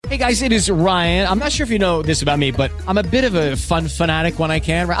Hey guys, it is Ryan. I'm not sure if you know this about me, but I'm a bit of a fun fanatic when I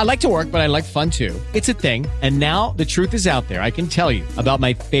can. I like to work, but I like fun too. It's a thing. And now the truth is out there. I can tell you about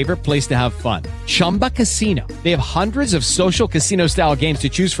my favorite place to have fun. Chumba Casino. They have hundreds of social casino style games to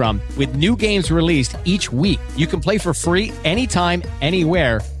choose from with new games released each week. You can play for free anytime,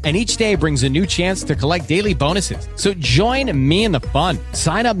 anywhere. And each day brings a new chance to collect daily bonuses. So join me in the fun.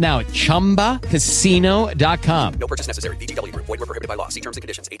 Sign up now at ChumbaCasino.com. No purchase necessary. VGW Group. Void where prohibited by law. See terms and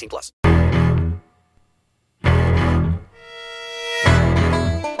conditions. 18+.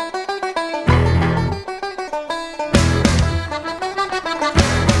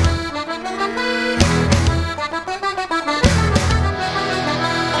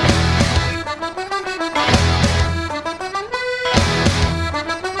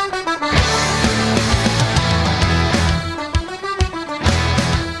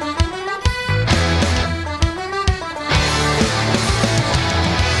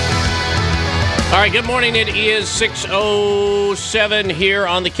 All right, good morning. It is 6:07 here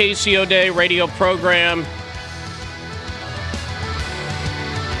on the KCO Day radio program.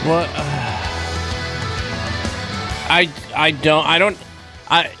 What? I don't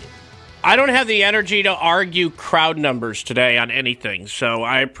have the energy to argue crowd numbers today on anything. So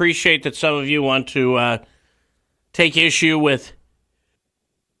I appreciate that some of you want to take issue with.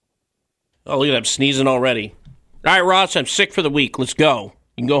 Oh, look at that, I'm sneezing already. All right, Ross, I'm sick for the week. Let's go.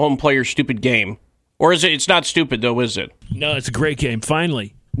 You can go home and play your stupid game. Or is it? It's not stupid, though, is it? No, it's a great game,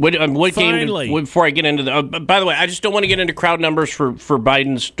 finally. What Finally. game, before I get into the... by the way, I just don't want to get into crowd numbers for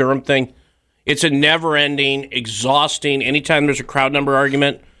Biden's Durham thing. It's a never-ending, exhausting, anytime there's a crowd number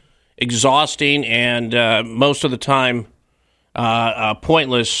argument, exhausting, and most of the time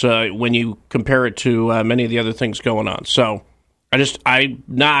pointless when you compare it to many of the other things going on. So,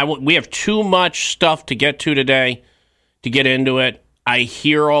 we have too much stuff to get to today to get into it. I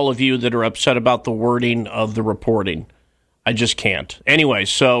hear all of you that are upset about the wording of the reporting. I just can't. Anyway,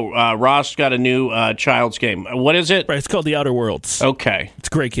 so Ross got a new Child's game. What is it? Right, it's called The Outer Worlds. Okay. It's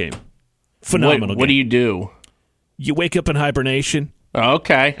a great game. Phenomenal game. What do you do? You wake up in hibernation.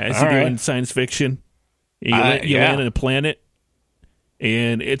 Okay. As you do in science fiction. You land on a planet,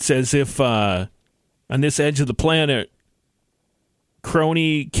 and it's as if on this edge of the planet,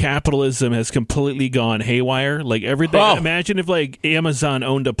 crony capitalism has completely gone haywire. Like everything. Oh. Imagine if like Amazon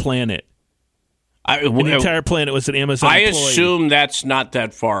owned a planet. The entire planet was an Amazon employee. Assume that's not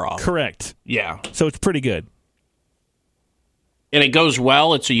that far off. Correct. Yeah. So it's pretty good. And it goes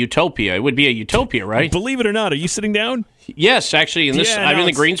well. It's a utopia. It would be a utopia, right? Believe it or not, are you sitting down? Yes, actually. I'm in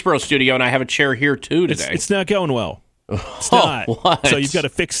the Greensboro studio, and I have a chair here too today. It's not going well. It's not. What? So you've got to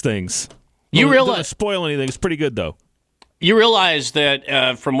fix things. You Don't realize spoil anything. It's pretty good though. You realize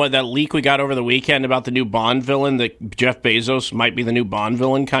that from that leak we got over the weekend about the new Bond villain, that Jeff Bezos might be the new Bond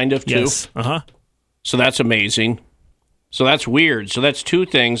villain, kind of, too? Yes. Uh-huh. So that's amazing. So that's weird. So that's two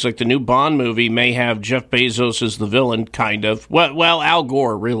things. Like the new Bond movie may have Jeff Bezos as the villain, kind of. Well, Al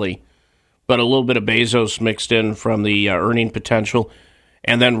Gore, really. But a little bit of Bezos mixed in from the earning potential.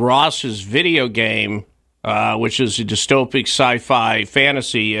 And then Ross's video game, which is a dystopic sci-fi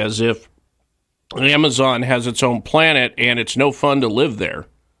fantasy, as if Amazon has its own planet, and it's no fun to live there.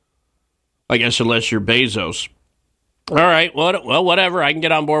 I guess unless you're Bezos. All right, well, whatever. I can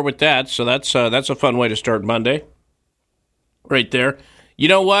get on board with that. So that's a fun way to start Monday. Right there. You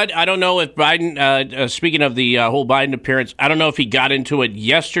know what? I don't know if Biden, speaking of the whole Biden appearance, I don't know if he got into it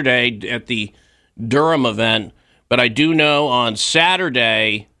yesterday at the Durham event, but I do know on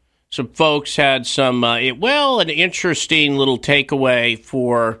Saturday some folks had an interesting little takeaway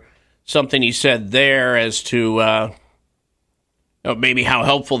for something he said there as to maybe how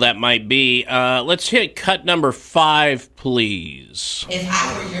helpful that might be. Let's hit cut number 5, please. If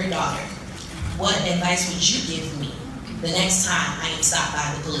I were your daughter, what advice would you give me the next time I am stopped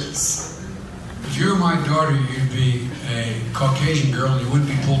by the police? If you were my daughter, you'd be a Caucasian girl and you wouldn't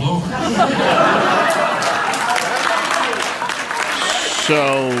be pulled over.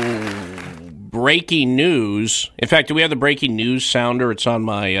 So, breaking news. In fact, do we have the breaking news sounder? It's on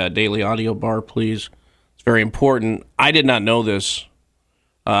my daily audio bar, please. It's very important. I did not know this,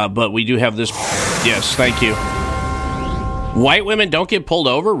 but we do have this. Yes, thank you. White women don't get pulled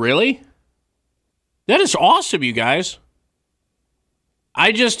over? Really? That is awesome, you guys.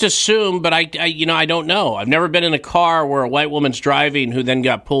 I just assume, but I don't know. I've never been in a car where a white woman's driving who then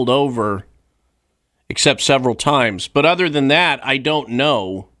got pulled over, except several times. But other than that, I don't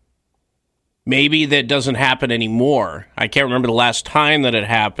know. Maybe that doesn't happen anymore. I can't remember the last time that it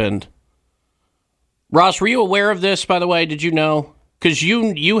happened. Ross, were you aware of this, by the way? Did you know? Because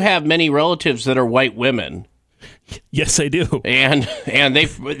you have many relatives that are white women. Yes, I do. And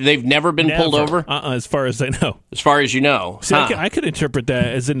they've never been pulled over? As far as I know. As far as you know. See, I could interpret that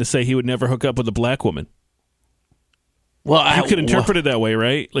as in to say he would never hook up with a black woman. Well, you could interpret it that way,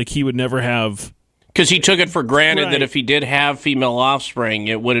 right? Like he would never have... Because he took it for granted that if he did have female offspring,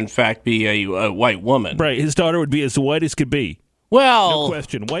 it would in fact be a white woman. Right. His daughter would be as white as could be. Well... No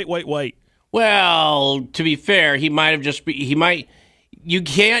question. White. Well, to be fair, he might have just... You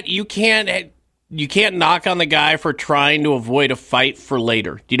can't knock on the guy for trying to avoid a fight for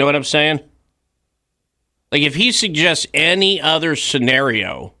later. Do you know what I'm saying? Like, if he suggests any other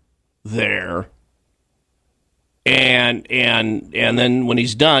scenario there... And then when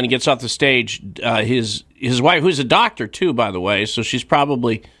he's done, he gets off the stage. His wife, who's a doctor too, by the way, so she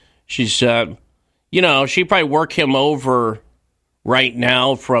probably work him over right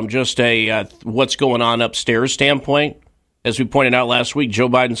now from just a what's going on upstairs standpoint. As we pointed out last week, Joe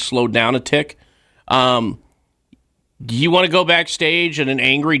Biden slowed down a tick. Do you want to go backstage and an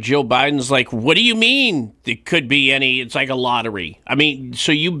angry Joe Biden's like, what do you mean it could be it's like a lottery? I mean,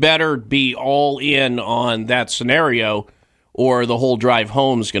 so you better be all in on that scenario or the whole drive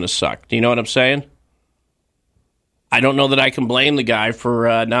home is going to suck. Do you know what I'm saying? I don't know that I can blame the guy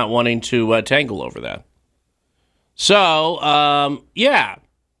for not wanting to tangle over that. So, yeah.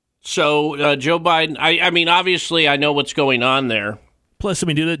 So, Joe Biden, I mean, obviously I know what's going on there. Plus, I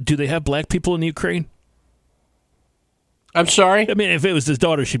mean, do they have black people in Ukraine? I'm sorry? I mean, if it was his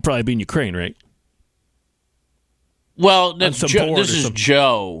daughter, she'd probably be in Ukraine, right? Well, this is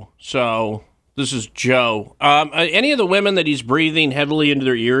Joe. So, this is Joe. Any of the women that he's breathing heavily into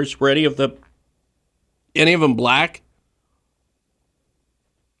their ears, were any of them black?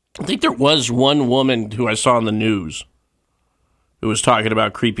 I think there was one woman who I saw on the news who was talking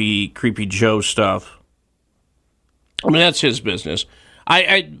about creepy Joe stuff. I mean, that's his business.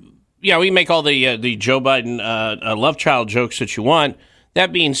 Yeah, we make all the Joe Biden love child jokes that you want.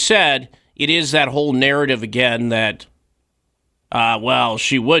 That being said, it is that whole narrative again that,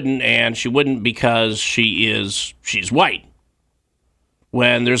 she wouldn't because she's white.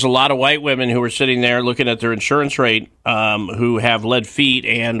 When there's a lot of white women who are sitting there looking at their insurance rate, who have lead feet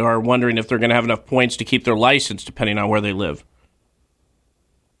and are wondering if they're going to have enough points to keep their license depending on where they live.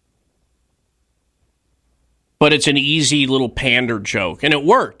 But it's an easy little pander joke, and it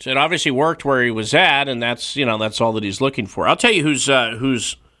worked. It obviously worked where he was at, and that's all that he's looking for. I'll tell you who's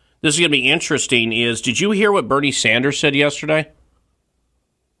this is going to be interesting. Did you hear what Bernie Sanders said yesterday?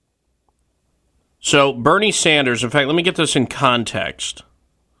 So Bernie Sanders, in fact, let me get this in context,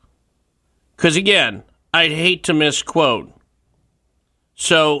 because again, I'd hate to misquote.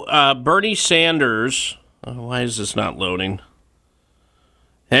 So Bernie Sanders, why is this not loading?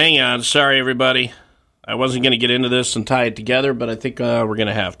 Hang on, sorry everybody. I wasn't going to get into this and tie it together, but I think we're going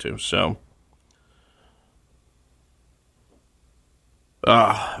to have to. So,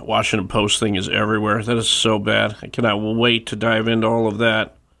 Washington Post thing is everywhere. That is so bad. I cannot wait to dive into all of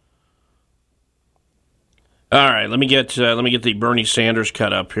that. All right, let me get the Bernie Sanders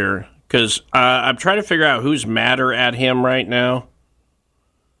cut up here because I'm trying to figure out who's madder at him right now.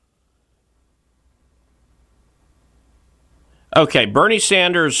 Okay, Bernie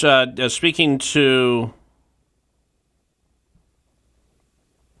Sanders speaking to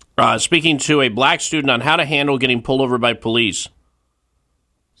a black student on how to handle getting pulled over by police.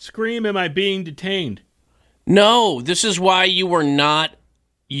 Scream, am I being detained? No, this is why you were not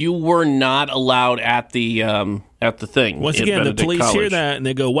allowed at the thing. Once again, the police hear that and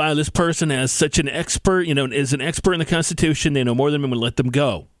they go, wow, this person has such an expert, is an expert in the Constitution. They know more than me, let them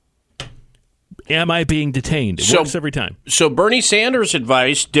go. Am I being detained? It works every time. So Bernie Sanders'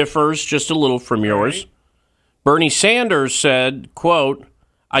 advice differs just a little from yours. Right. Bernie Sanders said, quote,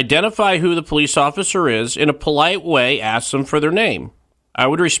 identify who the police officer is. In a polite way, ask them for their name. I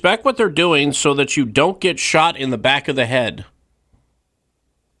would respect what they're doing so that you don't get shot in the back of the head.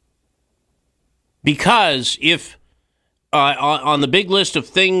 Because if on the big list of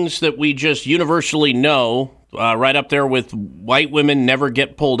things that we just universally know, right up there with white women never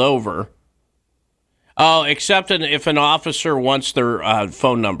get pulled over. Oh, except if an officer wants their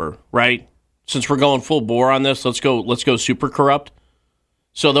phone number, right? Since we're going full bore on this, let's go super corrupt.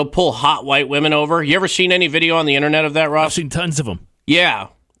 So they'll pull hot white women over. You ever seen any video on the internet of that, Ross? I've seen tons of them. Yeah.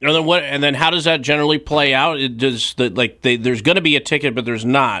 And then what? And then how does that generally play out? There's going to be a ticket, but there's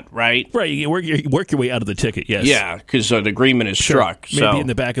not, right? Right. You work your way out of the ticket. Yes. Yeah, because an agreement is struck. Maybe in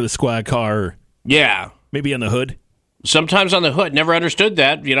the back of the squad car. Yeah. Maybe on the hood. Sometimes on the hood. Never understood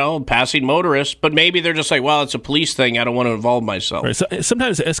that, passing motorists. But maybe they're just like, well, it's a police thing. I don't want to involve myself. Right. So,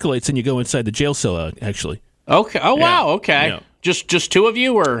 sometimes it escalates and you go inside the jail cell, actually. Okay. Oh, yeah. Wow. Okay. Just two of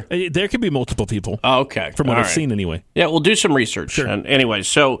you, or there could be multiple people. Oh, okay, from what All I've right. seen anyway. Yeah, we'll do some research. Sure. And anyway,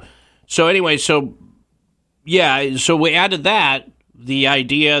 so we added that, the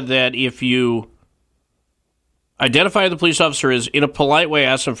idea that if you identify who the police officer is in a polite way,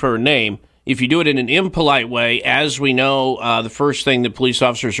 ask them for a name. If you do it in an impolite way, as we know, the first thing that police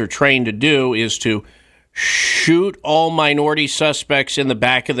officers are trained to do is to shoot all minority suspects in the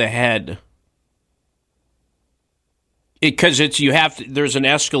back of the head. Because there's an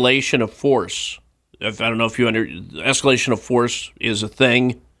escalation of force. I don't know if escalation of force is a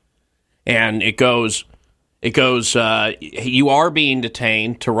thing, and it goes. You are being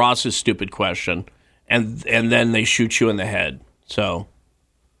detained, to Ross's stupid question, and then they shoot you in the head. So,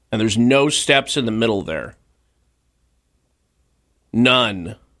 and there's no steps in the middle there.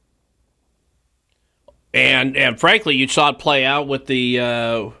 None. And frankly, you saw it play out with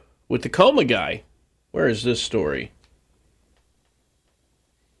the coma guy. Where is this story?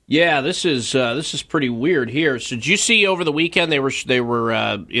 Yeah, this is pretty weird here. So did you see over the weekend they were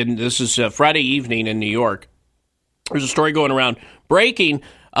in, this is Friday evening in New York. There's a story going around breaking.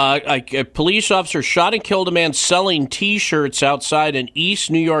 A police officer shot and killed a man selling T-shirts outside an East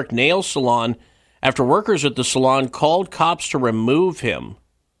New York nail salon after workers at the salon called cops to remove him.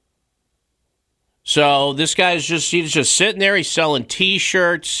 So this guy's he's just sitting there. He's selling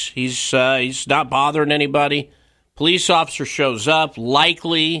T-shirts. He's not bothering anybody. Police officer shows up.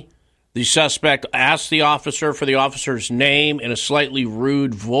 Likely, the suspect asked the officer for the officer's name in a slightly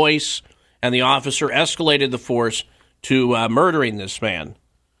rude voice, and the officer escalated the force to murdering this man.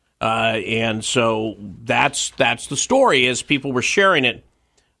 And so that's the story as people were sharing it.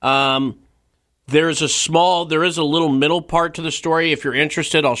 There is a little middle part to the story. If you're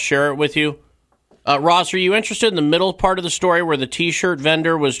interested, I'll share it with you. Ross, are you interested in the middle part of the story where the T-shirt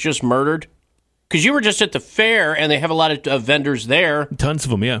vendor was just murdered? Because you were just at the fair, and they have a lot of vendors there. Tons of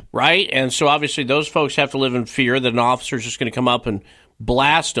them, yeah. Right? And so obviously those folks have to live in fear that an officer's just going to come up and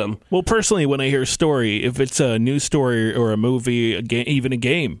blast them. Well, personally, when I hear a story, if it's a news story or a movie, even a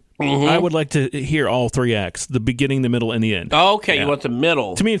game, I would like to hear all three acts, the beginning, the middle, and the end. Okay, yeah. You want the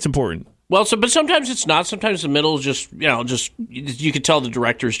middle. To me, it's important. Well, but sometimes it's not. Sometimes the middle is just you can tell the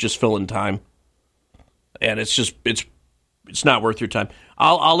director's just filling time. And it's not worth your time.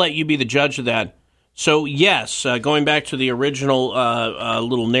 I'll let you be the judge of that. So, yes, going back to the original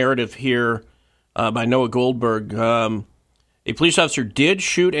little narrative here by Noah Goldberg, a police officer did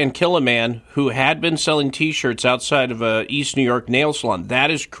shoot and kill a man who had been selling T-shirts outside of a East New York nail salon. That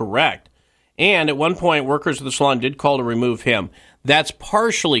is correct. And at one point, workers of the salon did call to remove him. That's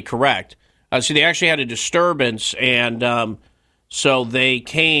partially correct. So they actually had a disturbance, and so they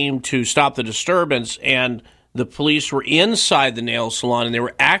came to stop the disturbance, and the police were inside the nail salon, and they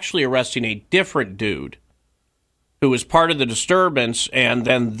were actually arresting a different dude who was part of the disturbance, and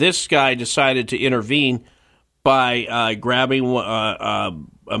then this guy decided to intervene by grabbing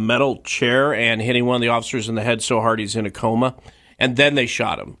a metal chair and hitting one of the officers in the head so hard he's in a coma, and then they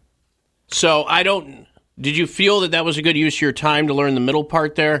shot him. So did you feel that was a good use of your time to learn the middle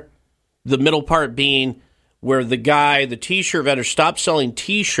part there? The middle part being where the T-shirt vendor, stopped selling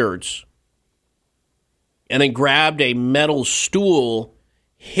T-shirts and then grabbed a metal stool,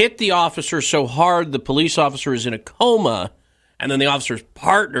 hit the officer so hard the police officer is in a coma, and then the officer's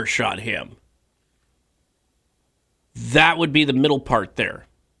partner shot him. That would be the middle part there.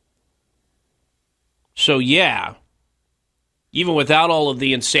 So, yeah, even without all of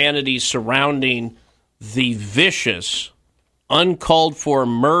the insanity surrounding the vicious, uncalled-for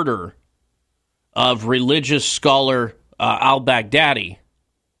murder of religious scholar al-Baghdadi,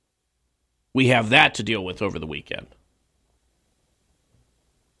 we have that to deal with over the weekend.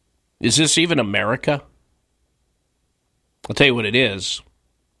 Is this even America? I'll tell you what it is.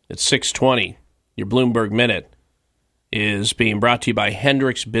 It's 6:20. Your Bloomberg Minute is being brought to you by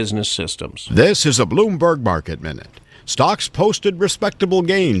Hendricks Business Systems. This is a Bloomberg Market Minute. Stocks posted respectable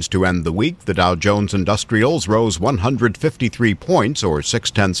gains to end the week. The Dow Jones Industrials rose 153 points, or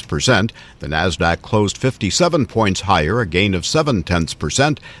 0.6%. The Nasdaq closed 57 points higher, a gain of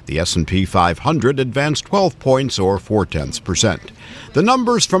 0.7%. The S&P 500 advanced 12 points, or 0.4%. The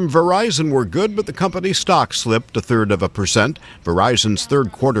numbers from Verizon were good, but the company's stock slipped 0.3%. Verizon's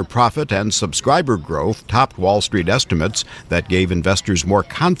third quarter profit and subscriber growth topped Wall Street estimates that gave investors more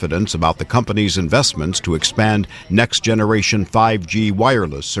confidence about the company's investments to expand next next-generation 5G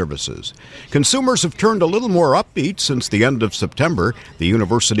wireless services. Consumers have turned a little more upbeat since the end of September. The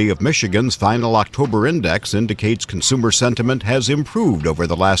University of Michigan's final October index indicates consumer sentiment has improved over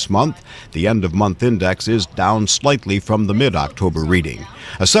the last month. The end-of-month index is down slightly from the mid-October reading.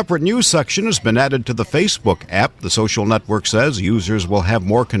 A separate news section has been added to the Facebook app. The social network says users will have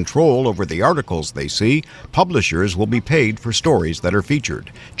more control over the articles they see. Publishers will be paid for stories that are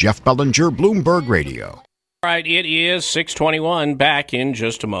featured. Jeff Bellinger, Bloomberg Radio. All right, it is 6:21. Back in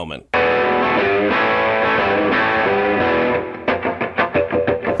just a moment.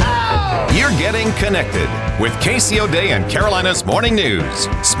 You're getting connected with Casey O'Day and Carolina's Morning News.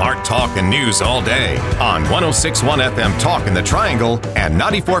 Smart talk and news all day on 106.1 FM Talk in the Triangle and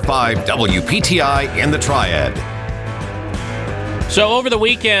 94.5 WPTI in the Triad. So over the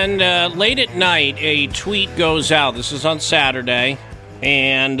weekend, late at night, a tweet goes out. This is on Saturday.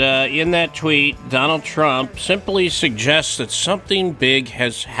 And in that tweet, Donald Trump simply suggests that something big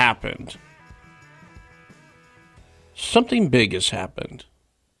has happened. Something big has happened.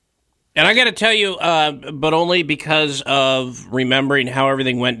 And I got to tell you, but only because of remembering how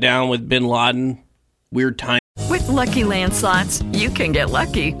everything went down with bin Laden. Weird time. With Lucky Land Slots, you can get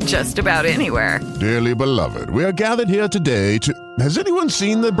lucky just about anywhere. Dearly beloved, we are gathered here today to... Has anyone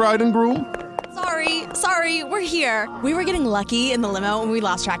seen the bride and groom? Sorry, we're here. We were getting lucky in the limo and we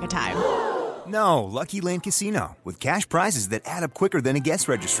lost track of time. No, Lucky Land Casino, with cash prizes that add up quicker than a guest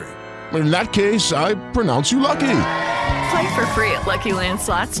registry. In that case, I pronounce you lucky. Play for free at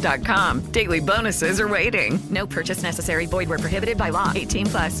LuckyLandSlots.com. Daily bonuses are waiting. No purchase necessary. Void where prohibited by law.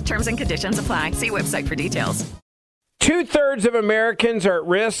 18+. Terms and conditions apply. See website for details. 2/3 of Americans are at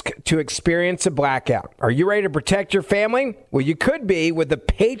risk to experience a blackout. Are you ready to protect your family? Well, you could be with the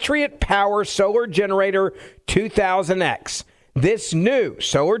Patriot Power Solar Generator 2000X. This new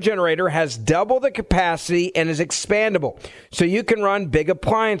solar generator has double the capacity and is expandable, so you can run big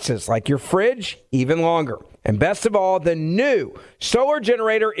appliances like your fridge even longer. And best of all, the new solar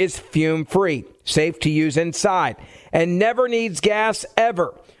generator is fume-free, safe to use inside, and never needs gas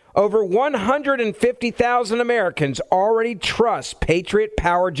ever. Over 150,000 Americans already trust Patriot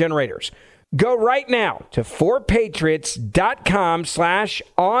Power Generators. Go right now to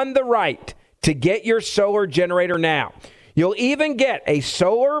 4patriots.com/ontherright to get your solar generator now. You'll even get a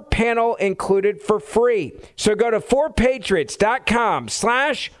solar panel included for free. So go to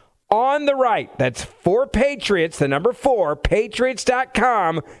 4patriots.com/ontherright. That's 4patriots, the number 4,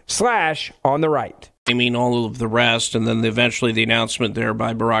 patriots.com/ontherright. I mean, all of the rest, and then eventually the announcement there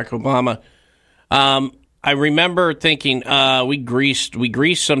by Barack Obama. I remember thinking, we greased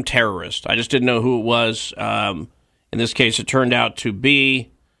some terrorist. I just didn't know who it was. In this case, it turned out to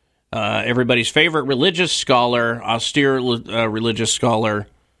be everybody's favorite religious scholar, austere religious scholar,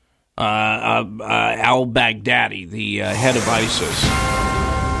 al-Baghdadi, the head of ISIS.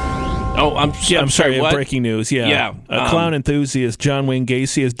 Oh, I'm sorry. What? Breaking news. Yeah. A clown enthusiast, John Wayne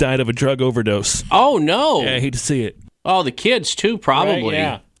Gacy, has died of a drug overdose. Oh no! Yeah, I hate to see it. Oh, the kids too, probably. Right,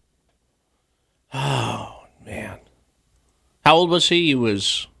 yeah. Oh man, how old was he? He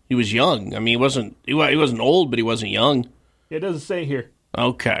was young. I mean, he wasn't old, but he wasn't young. It doesn't say here.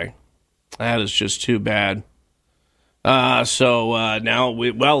 Okay, that is just too bad. So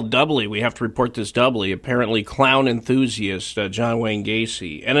now doubly, we have to report this doubly. Apparently, clown enthusiast John Wayne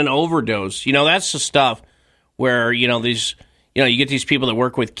Gacy and an overdose. You know, that's the stuff where, you get these people that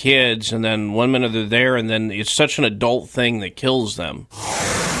work with kids, and then 1 minute they're there, and then it's such an adult thing that kills them.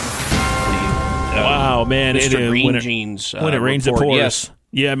 Wow, man! Mr. Green Jeans. When it rains, it pours. Yes.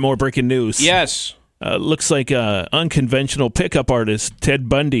 Yeah, more breaking news. Yes. Looks like unconventional pickup artist Ted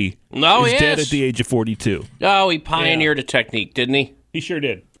Bundy is dead at the age of 42. Oh, he pioneered a technique, didn't he? He sure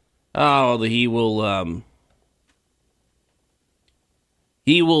did. Oh, he will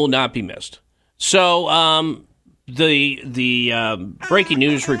not be missed. So the breaking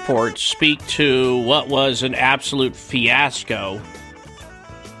news reports speak to what was an absolute fiasco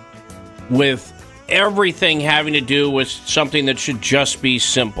with everything having to do with something that should just be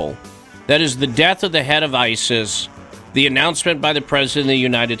simple. That is the death of the head of ISIS, the announcement by the President of the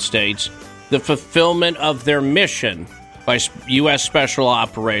United States, the fulfillment of their mission by U.S. special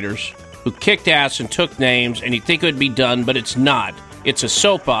operators who kicked ass and took names, and you think it would be done, but it's not. It's a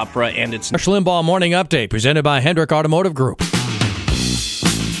soap opera, and it's... Rush Limbaugh Morning Update, presented by Hendrick Automotive Group.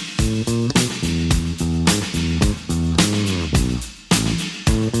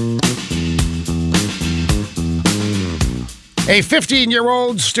 A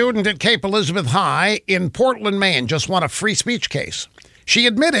 15-year-old student at Cape Elizabeth High in Portland, Maine, just won a free speech case. She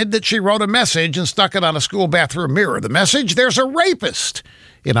admitted that she wrote a message and stuck it on a school bathroom mirror. The message, there's a rapist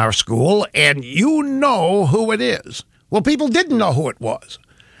in our school, and you know who it is. Well, people didn't know who it was.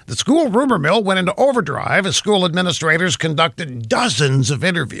 The school rumor mill went into overdrive as school administrators conducted dozens of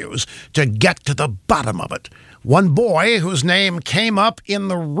interviews to get to the bottom of it. One boy whose name came up in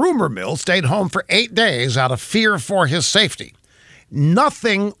the rumor mill stayed home for 8 days out of fear for his safety.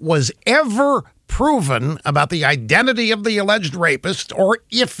 Nothing was ever proven about the identity of the alleged rapist or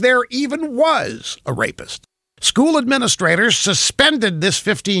if there even was a rapist. School administrators suspended this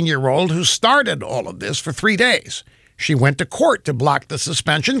 15-year-old who started all of this for 3 days. She went to court to block the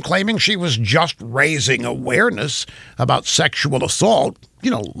suspension, claiming she was just raising awareness about sexual assault,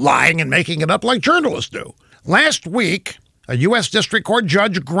 lying and making it up like journalists do. Last week, a U.S. District Court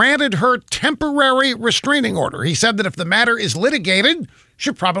judge granted her temporary restraining order. He said that if the matter is litigated,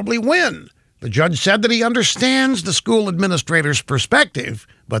 she'll probably win. The judge said that he understands the school administrator's perspective,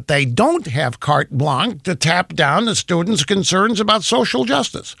 but they don't have carte blanche to tap down the students' concerns about social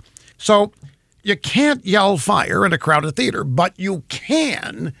justice. So you can't yell fire in a crowded theater, but you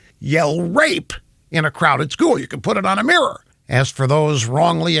can yell rape in a crowded school. You can put it on a mirror. As for those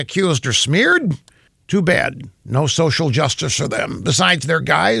wrongly accused or smeared, too bad. No social justice for them. Besides, they're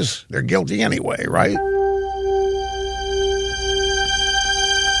guys. They're guilty anyway, right?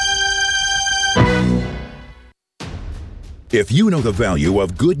 If you know the value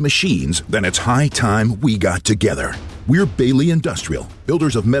of good machines, then it's high time we got together. We're Bailey Industrial,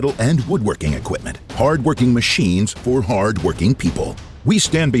 builders of metal and woodworking equipment. Hard-working machines for hard-working people. We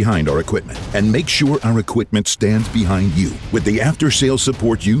stand behind our equipment and make sure our equipment stands behind you with the after-sales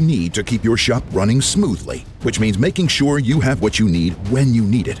support you need to keep your shop running smoothly, which means making sure you have what you need when you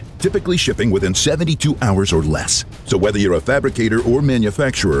need it, typically shipping within 72 hours or less. So whether you're a fabricator or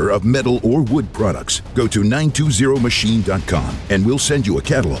manufacturer of metal or wood products, go to 920machine.com and we'll send you a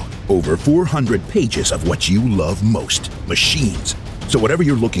catalog, over 400 pages of what you love most, machines. So whatever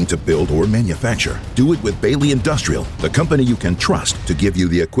you're looking to build or manufacture, do it with Bailey Industrial, the company you can trust to give you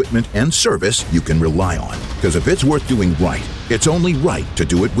the equipment and service you can rely on. Because if it's worth doing right, it's only right to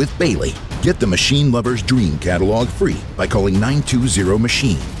do it with Bailey. Get the Machine Lover's Dream catalog free by calling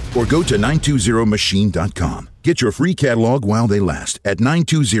 920-MACHINE or go to 920machine.com. Get your free catalog while they last at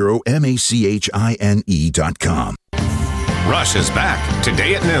 920machine.com. Rush is back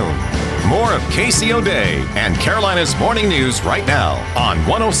today at noon. More of Casey O'Day and Carolina's Morning News right now on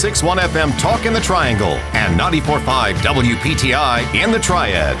 106.1 FM Talk in the Triangle and 94.5 WPTI in the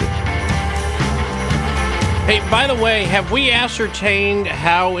Triad. Hey, by the way, have we ascertained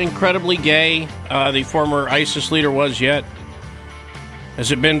how incredibly gay the former ISIS leader was yet?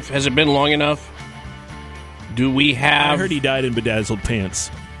 Has it been long enough? Do we have... I heard he died in bedazzled pants.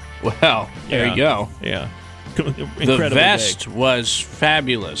 Well, there you go. Yeah. The vest was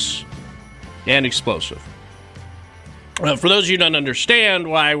fabulous and explosive. For those of you who don't understand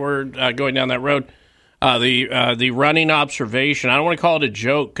why we're going down that road, the running observation, I don't want to call it a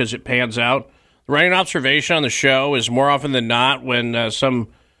joke because it pans out. The running observation on the show is more often than not when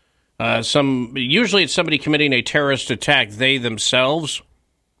usually it's somebody committing a terrorist attack, they themselves.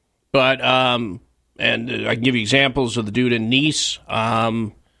 But, and I can give you examples of the dude in Nice,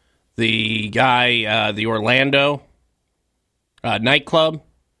 the guy, the Orlando nightclub.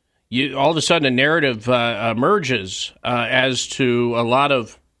 All of a sudden, a narrative emerges as to a lot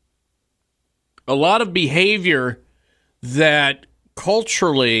of behavior that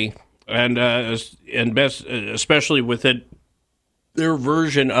culturally and best, especially within their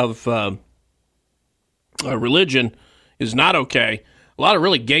version of religion, is not okay. A lot of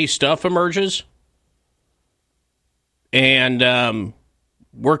really gay stuff emerges, and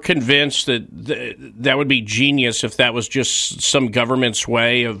we're convinced that that would be genius if that was just some government's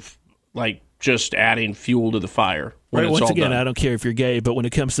way of just adding fuel to the fire. Right. Once again, I don't care if you're gay, but when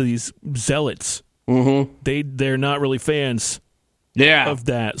it comes to these zealots, they're not really fans of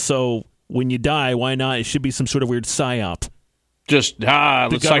that. So when you die, why not? It should be some sort of weird psyop. Let's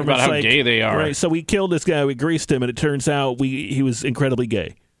talk about how gay they are. Right. So we killed this guy, we greased him, and it turns out he was incredibly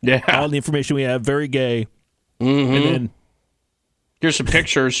gay. Yeah. All the information we have, very gay. Mm-hmm. And then here's some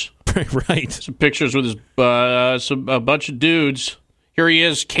pictures. Right. Some pictures with a bunch of dudes. Here he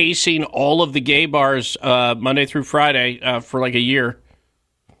is casing all of the gay bars Monday through Friday for like a year.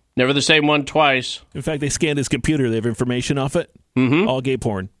 Never the same one twice. In fact, they scanned his computer. They have information off it. Mm-hmm. All gay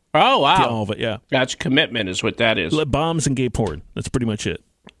porn. Oh, wow. All of it, yeah. That's commitment is what that is. Bombs and gay porn. That's pretty much it.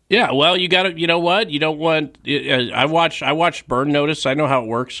 Yeah, well, you got to, you know what? You don't want, I watched Burn Notice. I know how it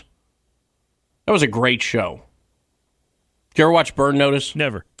works. That was a great show. Did you ever watch Burn Notice?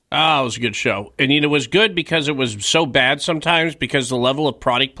 Never. Oh, it was a good show. And it was good because it was so bad sometimes because the level of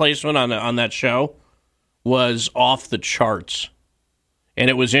product placement on that show was off the charts. And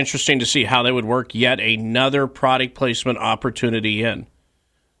it was interesting to see how they would work yet another product placement opportunity in.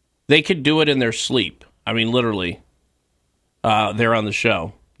 They could do it in their sleep. I mean, literally, they're on the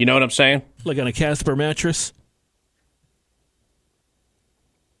show. You know what I'm saying? Like on a Casper mattress?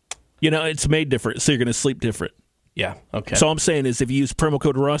 It's made different, so you're going to sleep different. Yeah, okay. So all I'm saying is if you use promo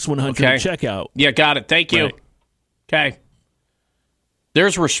code Ross100 at checkout. Yeah, got it. Thank you. Right. Okay.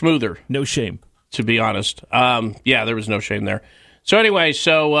 Theirs were smoother. No shame. To be honest. Yeah, there was no shame there. So anyway,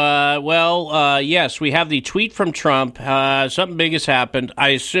 yes, we have the tweet from Trump. Something big has happened. I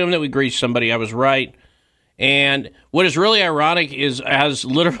assume that we greased somebody. I was right. And what is really ironic is as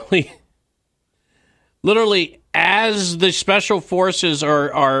literally as the special forces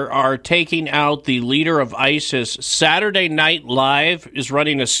are taking out the leader of ISIS, Saturday Night Live is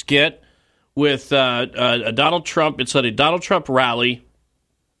running a skit with a Donald Trump. It's at a Donald Trump rally.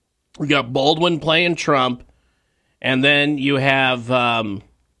 We got Baldwin playing Trump. And then you have, by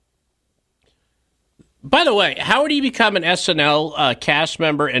the way, how would he become an SNL cast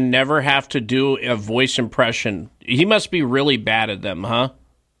member and never have to do a voice impression? He must be really bad at them, huh?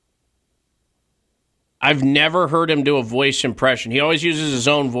 I've never heard him do a voice impression. He always uses his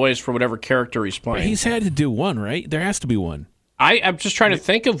own voice for whatever character he's playing. He's had to do one, right? There has to be one. I'm just trying to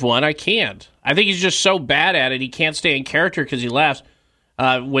think of one. I can't. I think he's just so bad at it, he can't stay in character because he laughs.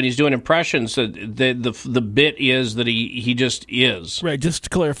 When he's doing impressions, the bit is that he just is. Right, just to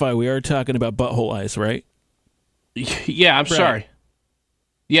clarify, we are talking about Butthole Eyes, right? Yeah, I'm sorry.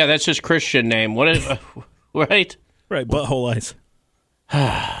 Yeah, that's his Christian name. What is, right? Right, Butthole Eyes.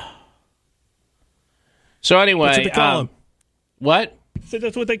 So anyway, that's what they call him. What? So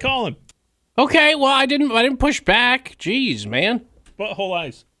that's what they call him. Okay, well, I didn't push back. Jeez, man. Butthole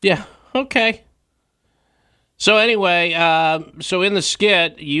Eyes. Yeah, okay. So anyway, so in the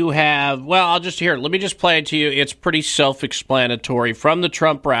skit, you have, let me just play it to you. It's pretty self-explanatory from the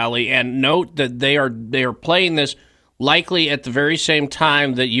Trump rally, and note that they are playing this likely at the very same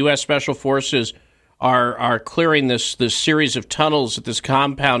time that U.S. Special Forces are clearing this series of tunnels at this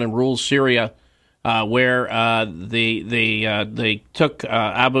compound in rural Syria, where they took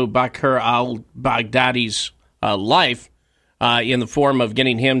Abu Bakr al-Baghdadi's life. In the form of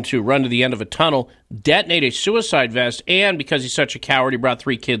getting him to run to the end of a tunnel, detonate a suicide vest, and because he's such a coward, he brought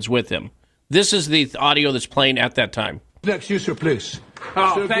 3 kids with him. This is the audio that's playing at that time. Next, you, sir, please.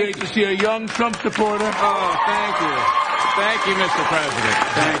 Oh, so great to see a young Trump supporter. Oh, thank you. Thank you, Mr. President.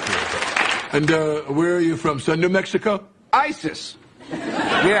 Thank you. And where are you from, son? New Mexico? ISIS.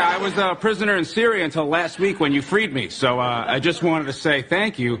 Yeah, I was a prisoner in Syria until last week when you freed me. So I just wanted to say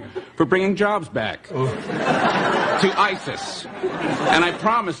thank you for bringing jobs back to ISIS. And I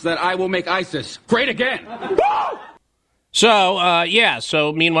promise that I will make ISIS great again. So,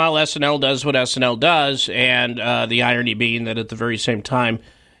 so meanwhile, SNL does what SNL does, and the irony being that at the very same time,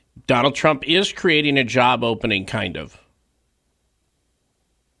 Donald Trump is creating a job opening, kind of.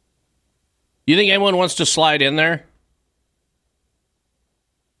 You think anyone wants to slide in there?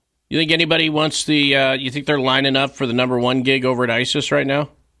 You think anybody wants you think they're lining up for the #1 gig over at ISIS right now?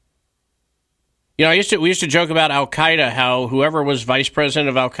 You know, we used to joke about Al-Qaeda, how whoever was vice president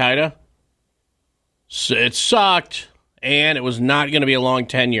of Al-Qaeda, it sucked, and it was not going to be a long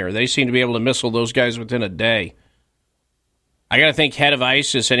tenure. They seem to be able to missile those guys within a day. I got to think head of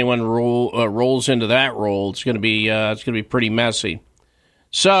ISIS, anyone rolls into that role, it's going to be pretty messy.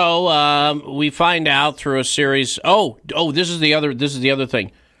 So we find out through a series. Oh, this is the other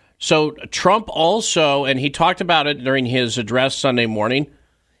thing. So Trump also, and he talked about it during his address Sunday morning,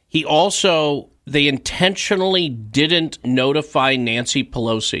 they intentionally didn't notify Nancy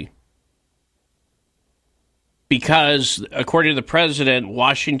Pelosi. Because, according to the president,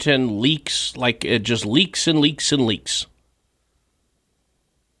 Washington leaks, like it just leaks and leaks and leaks.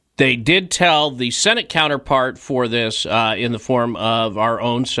 They did tell the Senate counterpart for this in the form of our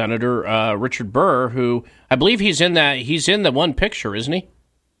own Senator Richard Burr, who I believe he's in the one picture, isn't he?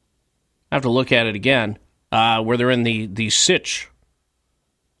 I have to look at it again, where they're in the sitch.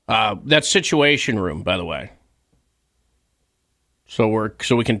 That Situation Room, by the way. So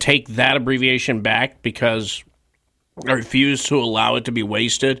we can take that abbreviation back because I refuse to allow it to be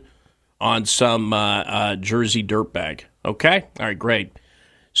wasted on some Jersey dirtbag. Okay? All right, great.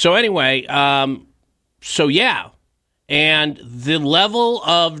 So anyway, and the level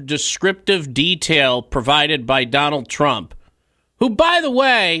of descriptive detail provided by Donald Trump, who, by the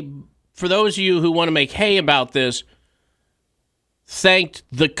way, for those of you who want to make hay about this, thanked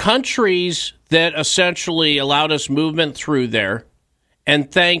the countries that essentially allowed us movement through there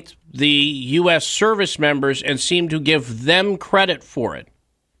and thanked the U.S. service members and seemed to give them credit for it.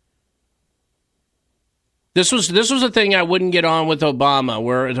 This was the thing I wouldn't get on with Obama,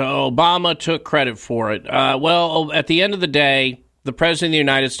 where Obama took credit for it. Well, at the end of the day, the President of the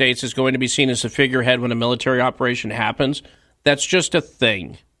United States is going to be seen as a figurehead when a military operation happens. That's just a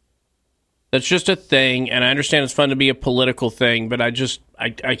thing. That's just a thing, and I understand it's fun to be a political thing, but I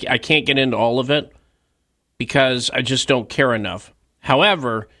can't get into all of it because I just don't care enough.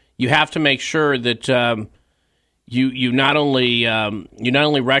 However, you have to make sure that you not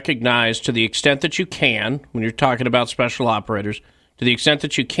only recognize to the extent that you can, when you're talking about special operators, to the extent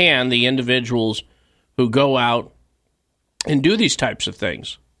that you can, the individuals who go out and do these types of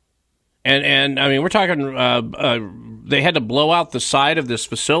things. And I mean, we're talking, they had to blow out the side of this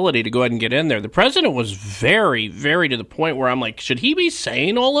facility to go ahead and get in there. The president was very, very to the point where I'm like, should he be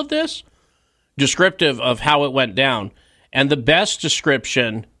saying all of this? Descriptive of how it went down. And the best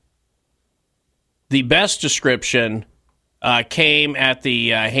description came at the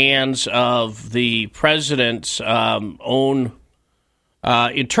hands of the president's own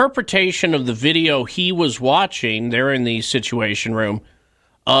interpretation of the video he was watching there in the Situation Room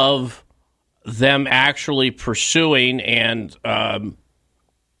of them actually pursuing and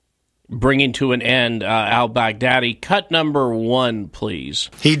bringing to an end al-Baghdadi. Cut number 1,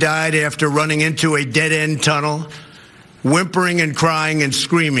 please. He died after running into a dead-end tunnel, whimpering and crying and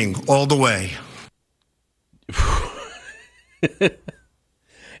screaming all the way.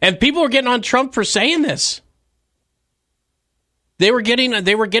 And people were getting on Trump for saying this. They were getting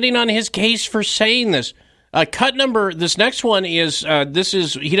on his case for saying this. This next one is,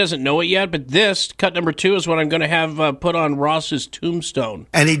 he doesn't know it yet, but cut number 2 is what I'm going to have put on Ross's tombstone.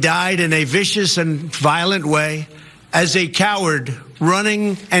 And he died in a vicious and violent way as a coward,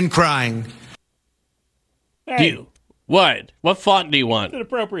 running and crying. Hey. What font do you want?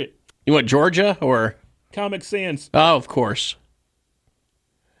 Inappropriate. You want Georgia or? Comic Sans. Oh, of course.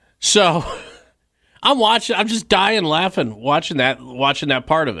 So, I'm just dying laughing watching that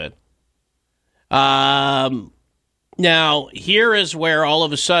part of it. Now, here is where all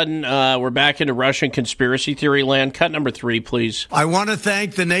of a sudden we're back into Russian conspiracy theory land. Cut number 3, please. I want to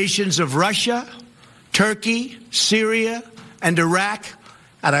thank the nations of Russia, Turkey, Syria, and Iraq.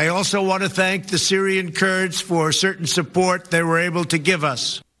 And I also want to thank the Syrian Kurds for certain support they were able to give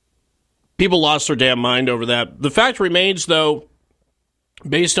us. People lost their damn mind over that. The fact remains, though,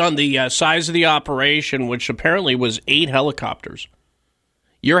 based on the size of the operation, which apparently was 8 helicopters,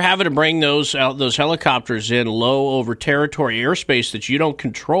 you're having to bring those helicopters in low over territory airspace that you don't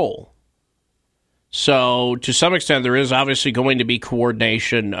control. So, to some extent, there is obviously going to be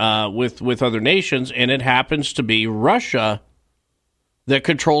coordination with other nations, and it happens to be Russia that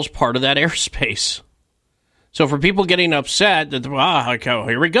controls part of that airspace. So for people getting upset that,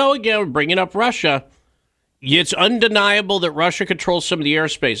 here we go again, we're bringing up Russia, it's undeniable that Russia controls some of the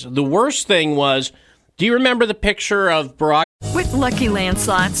airspace. The worst thing was, do you remember the picture of Barack? With Lucky Land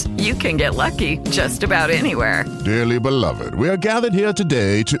Slots, you can get lucky just about anywhere. Dearly beloved, we are gathered here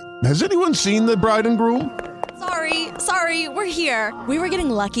today to... Has anyone seen the bride and groom? Sorry, we're here. We were getting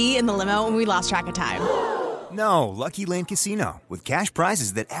lucky in the limo and we lost track of time. No, Lucky Land Casino, with cash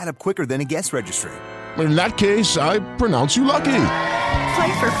prizes that add up quicker than a guest registry. In that case, I pronounce you lucky.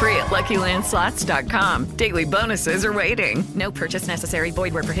 Play for free at LuckyLandSlots.com. Daily bonuses are waiting. No purchase necessary.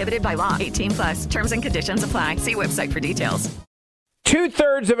 Void where prohibited by law. 18+. Terms and conditions apply. See website for details.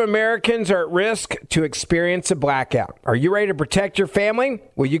 2/3 of Americans are at risk to experience a blackout. Are you ready to protect your family?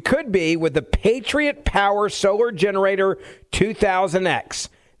 Well, you could be with the Patriot Power Solar Generator 2000X.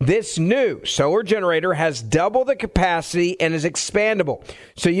 This new solar generator has double the capacity and is expandable,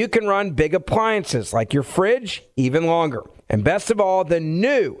 so you can run big appliances like your fridge even longer. And best of all, the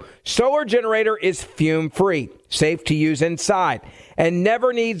new solar generator is fume-free, safe to use inside, and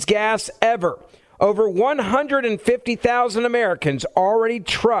never needs gas ever. Over 150,000 Americans already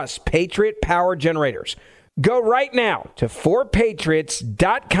trust Patriot Power Generators. Go right now to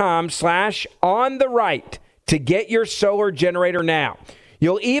 4patriots.com/ontherright to get your solar generator now.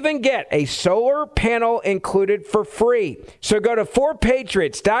 You'll even get a solar panel included for free. So go to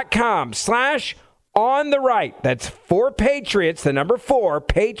 4patriots.com/ontherright. That's 4patriots, the number 4,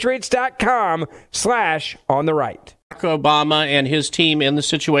 patriots.com/ontherright. Obama and his team in the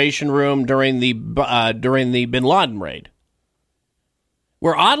Situation Room during the Bin Laden raid,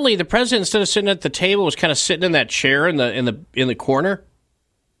 where oddly the president, instead of sitting at the table, was kind of sitting in that chair in the corner.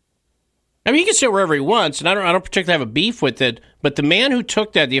 I mean, he can sit wherever he wants, and I don't particularly have a beef with it, but the man who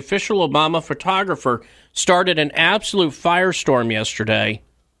took that, the official Obama photographer, started an absolute firestorm yesterday,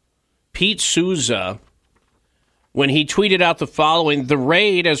 Pete Souza, when he tweeted out the following: the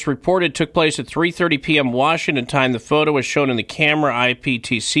raid, as reported, took place at 3:30 p.m. Washington time. The photo was shown in the camera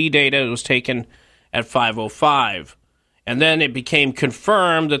IPTC data. It was taken at 5:05. And then it became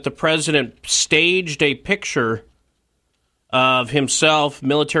confirmed that the president staged a picture of himself,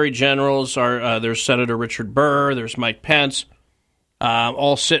 military generals, there's Senator Richard Burr, there's Mike Pence,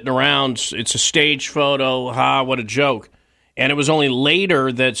 all sitting around. It's a stage photo. What a joke. And it was only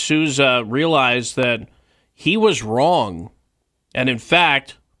later that Sousa realized that he was wrong. And in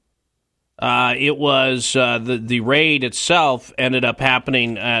fact, it was the raid itself ended up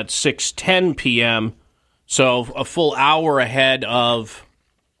happening at 6:10 p.m., so a full hour ahead of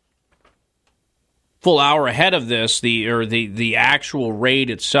this, the actual raid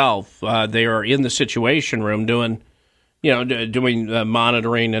itself. They are in the Situation Room doing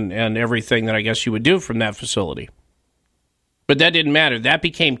monitoring and everything that I guess you would do from that facility. But that didn't matter. That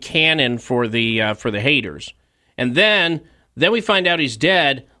became canon for the haters. And then we find out he's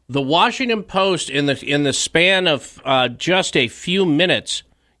dead. The Washington Post, in the span of just a few minutes,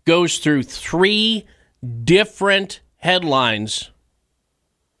 goes through 3 different headlines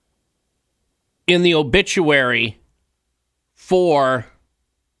in the obituary for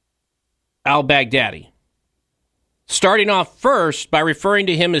al-Baghdadi. Starting off first by referring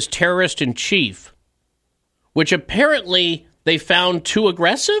to him as terrorist in chief, which apparently they found too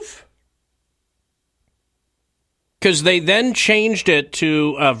aggressive, because they then changed it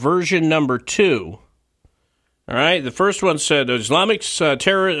to version number 2. All right, the first one said Islamic State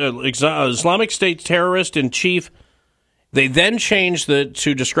terrorist in chief. They then changed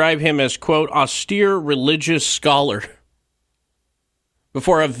to describe him as, quote, austere religious scholar,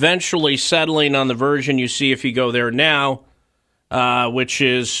 before eventually settling on the version you see if you go there now, which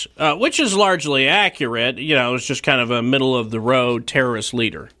is largely accurate. It's just kind of a middle of the road terrorist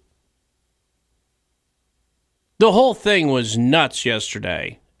leader. The whole thing was nuts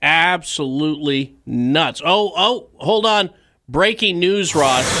yesterday. Absolutely nuts. Oh, hold on. Breaking news,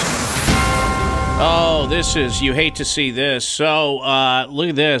 Ross. Oh, you hate to see this. So, look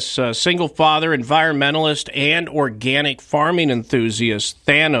at this. Single father, environmentalist, and organic farming enthusiast,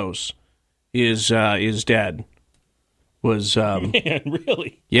 Thanos, is dead. Man,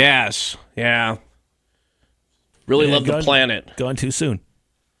 really? Yes. Yeah. Really love the planet. Gone too soon.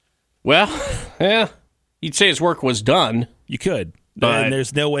 Well, yeah. You'd say his work was done. You could. But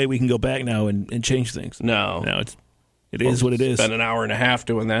there's no way we can go back now and change things. No. It is what it is. Spent an hour and a half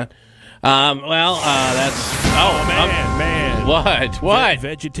doing that. That's... Oh, man. What?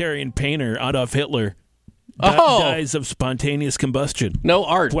 Vegetarian painter Adolf Hitler dies of spontaneous combustion. No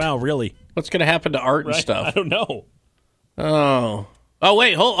art. Wow, really? What's going to happen to art and stuff? I don't know. Oh,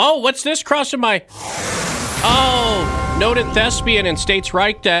 wait. What's this crossing my... Oh, noted thespian and states'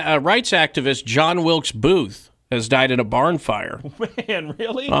 rights activist John Wilkes Booth has died in a barn fire. Man,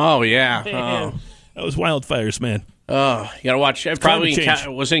 really? Oh, yeah. Man. Those wildfires, man. Oh, you got to watch. Probably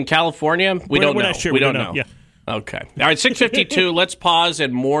was it in California? We don't know. Not sure. We don't know. Yeah. Okay. All right, 6:52. Let's pause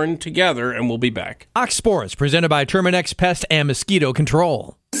and mourn together, and we'll be back. Fox Sports, presented by Terminex Pest and Mosquito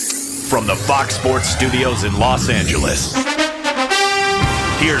Control. From the Fox Sports studios in Los Angeles,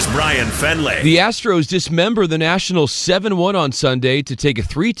 here's Brian Fenley. The Astros dismember the Nationals 7-1 on Sunday to take a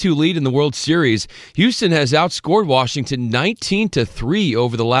 3-2 lead in the World Series. Houston has outscored Washington 19-3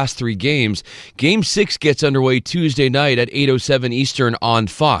 over the last 3 games. Game 6 gets underway Tuesday night at 8:07 Eastern on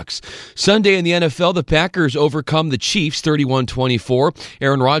Fox. Sunday in the NFL, the Packers overcome the Chiefs 31-24.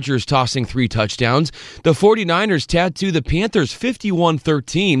 Aaron Rodgers tossing 3 touchdowns. The 49ers tattoo the Panthers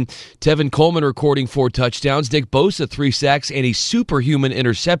 51-13. Tevin Coleman recording 4 touchdowns. Nick Bosa 3 sacks and a superhuman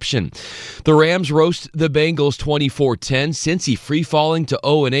interception. The Rams roast the Bengals 24-10, Cincy free-falling to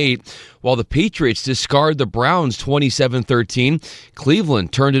 0-8, while the Patriots discard the Browns 27-13.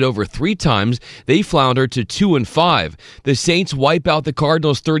 Cleveland turned it over 3 times. They floundered to 2-5. The Saints wipe out the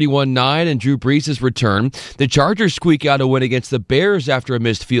Cardinals 31-9 and Drew Brees' return. The Chargers squeak out a win against the Bears after a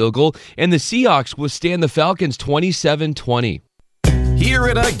missed field goal, and the Seahawks withstand the Falcons 27-20. Hear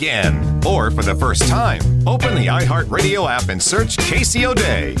it again, or for the first time, open the iHeartRadio app and search Casey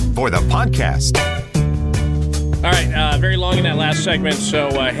O'Day for the podcast. All right, very long in that last segment,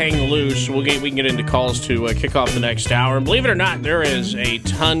 so hang loose. We can get into calls to kick off the next hour. And believe it or not, there is a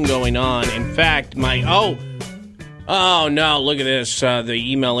ton going on. In fact, oh no, look at this. The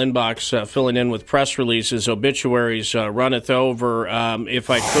email inbox filling in with press releases, obituaries, runneth over. If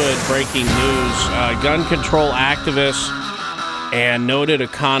I could, breaking news. Gun control activists and noted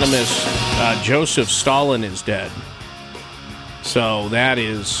economist Joseph Stalin is dead. So that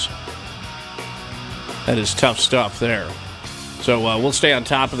is tough stuff there. So we'll stay on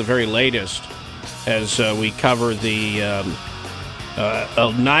top of the very latest as we cover the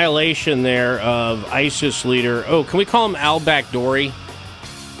annihilation there of ISIS leader. Oh, can we call him al-Baghdadi?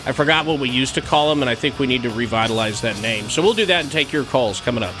 I forgot what we used to call them, and I think we need to revitalize that name. So we'll do that and take your calls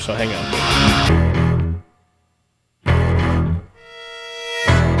coming up. So hang on.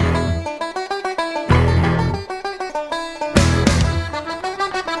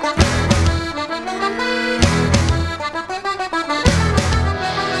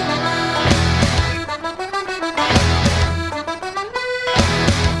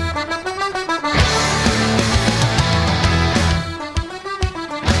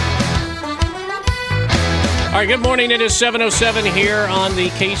 All right, good morning. It is 7:07 here on the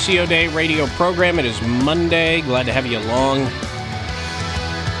KCO Day radio program. It is Monday. Glad to have you along.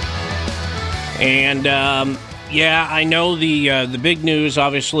 And, yeah, I know the big news,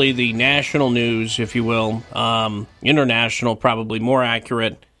 obviously the national news, if you will, international, probably more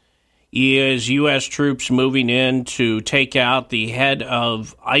accurate, is U.S. troops moving in to take out the head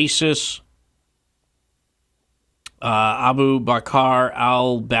of ISIS, Abu Bakr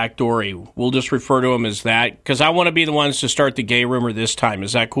al-Baghdadi. We'll just refer to him as that, because I want to be the ones to start the gay rumor this time.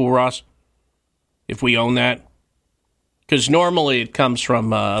 Is that cool, Ross? If we own that? Because normally it comes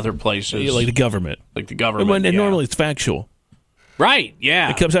from other places. Yeah, like the government. Like the government, and normally it's factual. Right, yeah.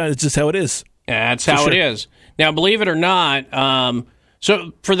 It comes out, it's just how it is. Yeah, that's how it is. Now, believe it or not,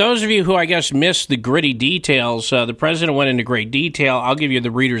 so for those of you who, I guess, missed the gritty details, the president went into great detail. I'll give you the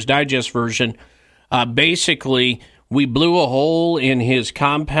Reader's Digest version. Basically, we blew a hole in his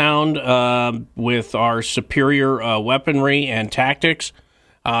compound with our superior weaponry and tactics.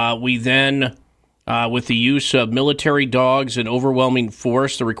 We then, with the use of military dogs and overwhelming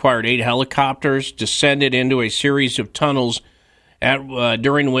force that required 8 helicopters, descended into a series of tunnels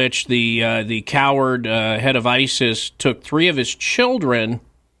during which the coward head of ISIS took 3 of his children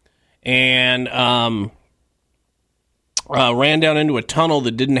and ran down into a tunnel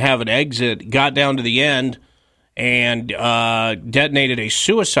that didn't have an exit, got down to the end, and detonated a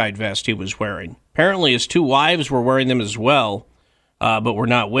suicide vest he was wearing. Apparently his 2 wives were wearing them as well, but were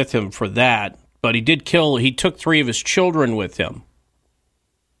not with him for that. But he took 3 of his children with him,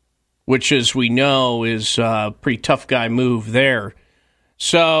 which, as we know, is a pretty tough guy move there.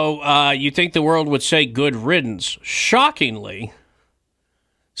 So you think the world would say good riddance. Shockingly,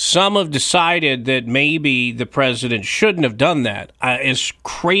 some have decided that maybe the president shouldn't have done that. As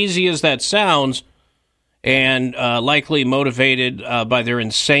crazy as that sounds, and likely motivated by their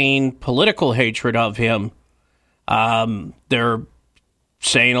insane political hatred of him, they're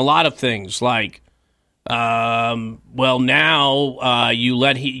saying a lot of things like, well, now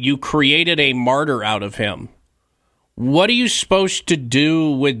you created a martyr out of him. What are you supposed to do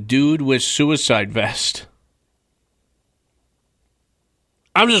with dude with suicide vest?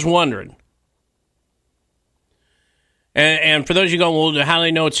 I'm just wondering. And for those of you going, well, how do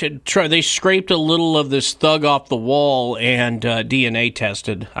they know it's they scraped a little of this thug off the wall and DNA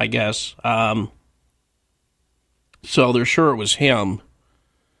tested, I guess. So they're sure it was him.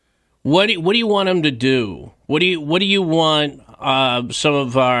 What do you want him to do? What do you want some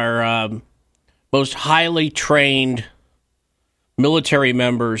of our most highly trained military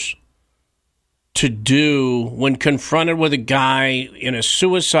members to do when confronted with a guy in a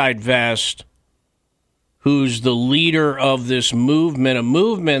suicide vest who's the leader of this movement, a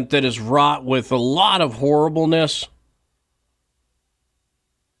movement that is wrought with a lot of horribleness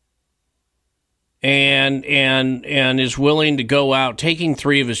and is willing to go out, taking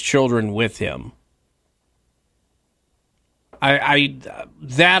 3 of his children with him? I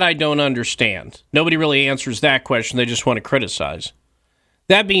don't understand. Nobody really answers that question. They just want to criticize.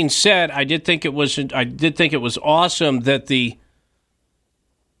 That being said, I did think it was awesome that the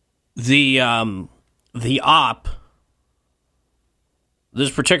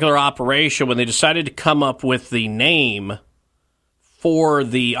this particular operation, when they decided to come up with the name for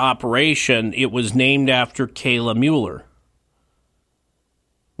the operation, it was named after Kayla Mueller.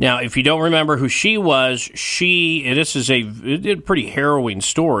 Now, if you don't remember who she was, this is a pretty harrowing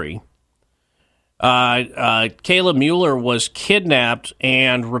story. Kayla Mueller was kidnapped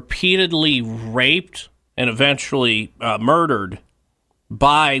and repeatedly raped and eventually murdered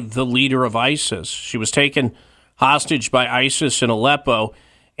by the leader of ISIS. She was taken hostage by ISIS in Aleppo,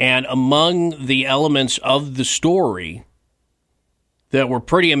 and among the elements of the story that were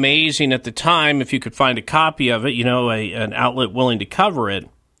pretty amazing at the time, if you could find a copy of it, an outlet willing to cover it,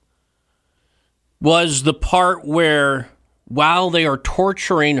 was the part where, while they are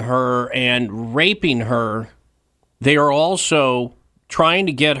torturing her and raping her, they are also trying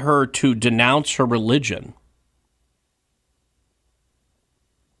to get her to denounce her religion.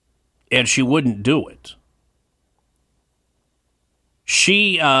 And she wouldn't do it.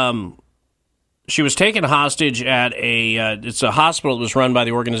 She She was taken hostage at it's a hospital that was run by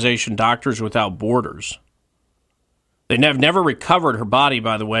the organization Doctors Without Borders. They have never recovered her body,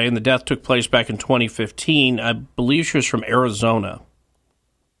 by the way, and the death took place back in 2015. I believe she was from Arizona.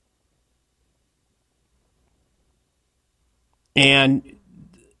 And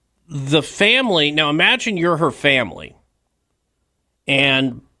the family, now imagine you're her family,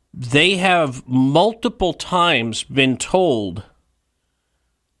 and they have multiple times been told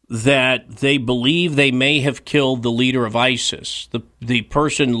that they believe they may have killed the leader of ISIS, the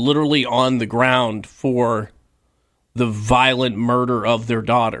person literally on the ground for the violent murder of their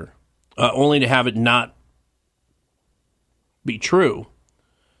daughter, only to have it not be true.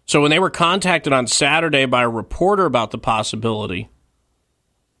 So when they were contacted on Saturday by a reporter about the possibility,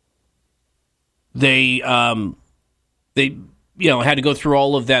 they had to go through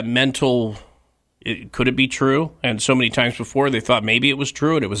all of that mental, could it be true? And so many times before they thought maybe it was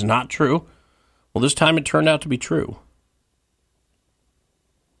true and it was not true. Well, this time it turned out to be true.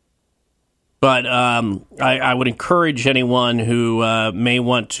 But I would encourage anyone who may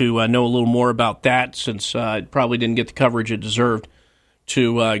want to know a little more about that, since it probably didn't get the coverage it deserved,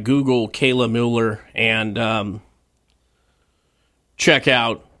 to Google Kayla Mueller and check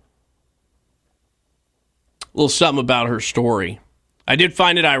out a little something about her story. I did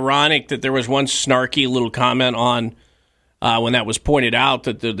find it ironic that there was one snarky little comment on when that was pointed out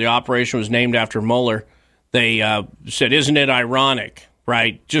that the operation was named after Mueller. They said, "Isn't it ironic?"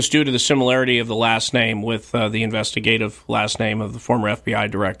 Right, just due to the similarity of the last name with the investigative last name of the former FBI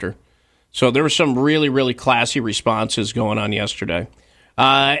director. So there were some really, really classy responses going on yesterday.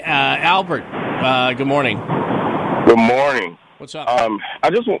 Albert, good morning. Good morning. What's up?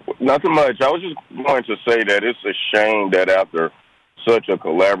 Nothing much. I was just going to say that it's a shame that after such a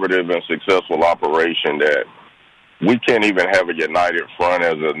collaborative and successful operation that we can't even have a united front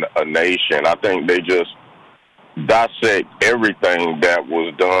as a nation. I think they just dissect everything that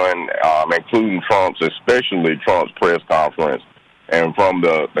was done, including especially Trump's press conference, and from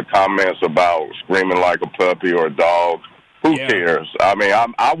the comments about screaming like a puppy or a dog. Who cares? I mean,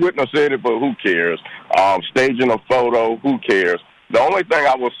 I wouldn't have said it, but who cares? Staging a photo, who cares? The only thing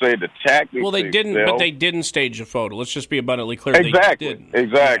I will say, the tactics. Well, they didn't, but they didn't stage a photo. Let's just be abundantly clear. Exactly, they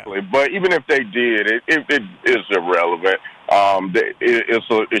exactly. Yeah. But even if they did, it is irrelevant.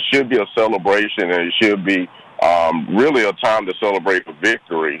 It should be a celebration, and it should be really a time to celebrate the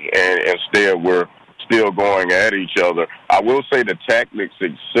victory. And instead, we're still going at each other. I will say the tactics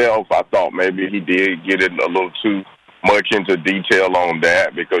itself, I thought maybe he did get it a little too much into detail on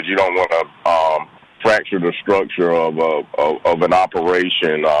that, because you don't want to fracture the structure of an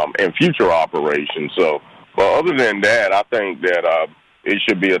operation and future operations. So, but other than that, I think that it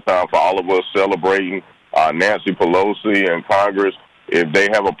should be a time for all of us celebrating Nancy Pelosi and Congress. If they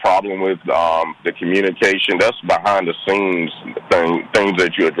have a problem with the communication, that's behind the scenes things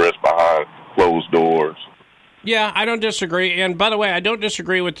that you address behind closed doors. Yeah, I don't disagree. And by the way, I don't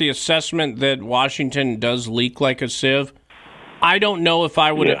disagree with the assessment that Washington does leak like a sieve. I don't know if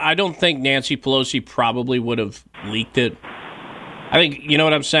I would. Yeah. I don't think Nancy Pelosi probably would have leaked it. I think, you know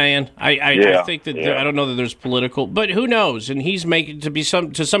what I'm saying. I think that I don't know that there's political, but who knows? And he's making to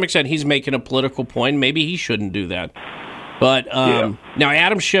some extent he's making a political point. Maybe he shouldn't do that. But now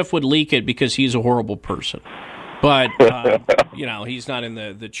Adam Schiff would leak it because he's a horrible person. But he's not in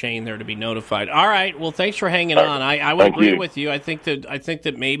the chain there to be notified. All right. Well, thanks for hanging on. I would agree with you. I think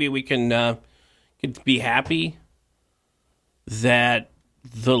that maybe we can be happy that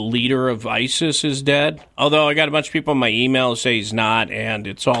the leader of ISIS is dead. Although I got a bunch of people in my email who say he's not, and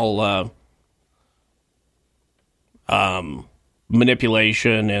it's all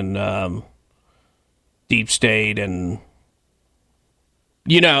manipulation and deep state and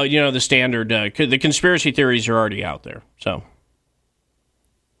you know the standard. The conspiracy theories are already out there, so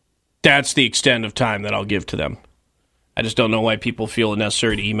that's the extent of time that I'll give to them. I just don't know why people feel it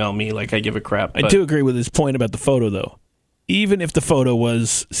necessary to email me like I give a crap. I do agree with his point about the photo, though. Even if the photo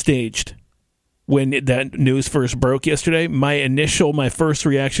was staged, when that news first broke yesterday, my first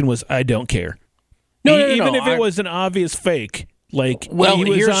reaction was, I don't care. Even if it was an obvious fake, like he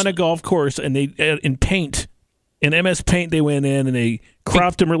was on a golf course and they in paint, in MS Paint, they went in and they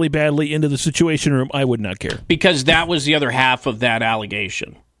cropped him really badly into the Situation Room, I would not care. Because that was the other half of that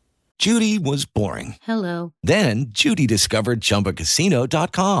allegation. Judy was boring. Hello. Then Judy discovered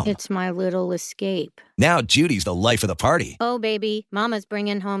ChumbaCasino.com. It's my little escape. Now Judy's the life of the party. Oh, baby, mama's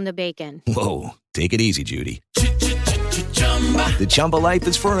bringing home the bacon. Whoa, take it easy, Judy. The Chumba life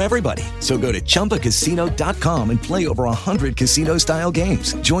is for everybody. So go to ChumbaCasino.com and play over 100 casino-style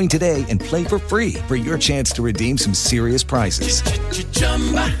games. Join today and play for free for your chance to redeem some serious prizes.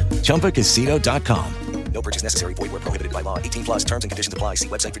 ChumbaCasino.com. No purchase necessary. Void where prohibited by law. 18 plus terms and conditions apply. See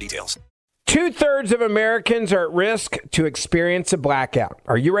website for details. 2/3 of Americans are at risk to experience a blackout.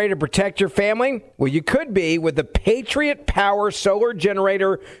 Are you ready to protect your family? Well, you could be with the Patriot Power Solar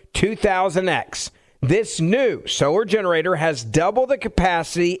Generator 2000X. This new solar generator has double the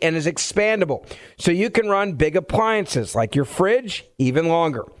capacity and is expandable, so you can run big appliances like your fridge even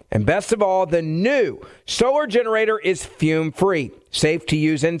longer. And best of all, the new solar generator is fume-free, safe to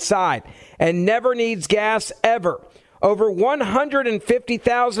use inside, and never needs gas ever. Over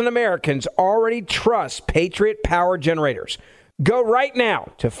 150,000 Americans already trust Patriot Power Generators. Go right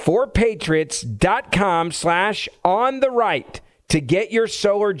now to 4patriots.com/ontherright to get your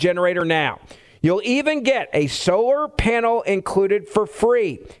solar generator now. You'll even get a solar panel included for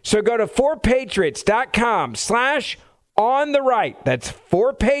free. So go to 4patriots.com/ontherright. That's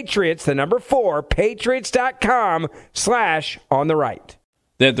 4patriots, the number 4, patriots.com/ontherright.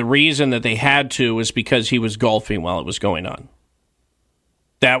 That the reason that they had to was because he was golfing while it was going on.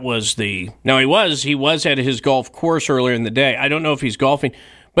 That was the... Now, he was at his golf course earlier in the day. I don't know if he's golfing.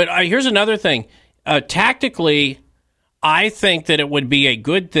 But here's another thing. Tactically, I think that it would be a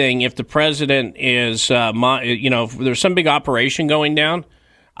good thing if the president is, if there's some big operation going down,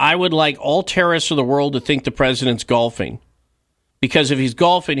 I would like all terrorists of the world to think the president's golfing. Because if he's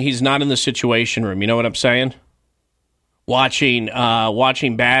golfing, he's not in the Situation Room. You know what I'm saying? Watching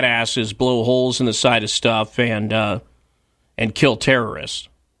badasses blow holes in the side of stuff and kill terrorists.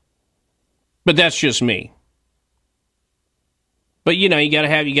 But that's just me. But you gotta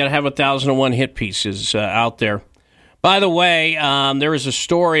have 1,001 hit pieces out there. By the way, there is a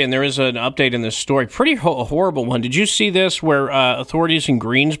story, and there is an update in this story. Pretty horrible one. Did you see this, where authorities in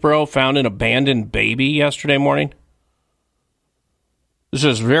Greensboro found an abandoned baby yesterday morning? This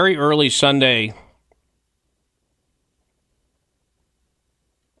is very early Sunday.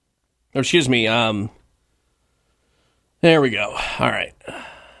 Excuse me. There we go. All right.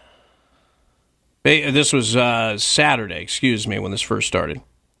 This was Saturday, when this first started.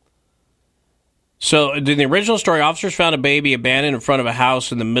 So, in the original story, officers found a baby abandoned in front of a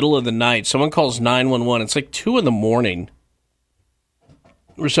house in the middle of the night. Someone calls 911. It's like 2 a.m.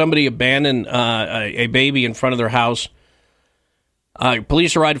 where somebody abandoned a baby in front of their house.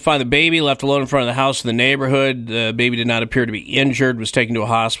 Police arrived to find the baby left alone in front of the house in the neighborhood. The baby did not appear to be injured, was taken to a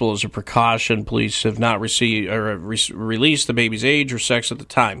hospital as a precaution. Police have not released the baby's age or sex at the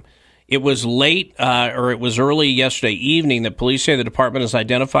time. It was late, it was early yesterday evening that police say the department has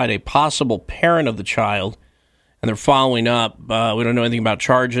identified a possible parent of the child, and they're following up. We don't know anything about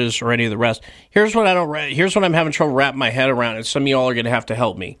charges or any of the rest. Here's what I'm having trouble wrapping my head around, and some of y'all are going to have to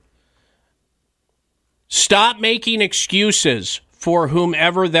help me. Stop making excuses for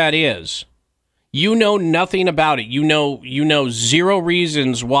whomever that is. You know nothing about it. You know zero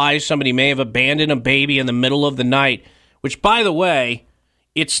reasons why somebody may have abandoned a baby in the middle of the night, which, by the way,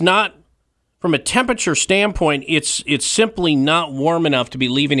 it's not, from a temperature standpoint, it's simply not warm enough to be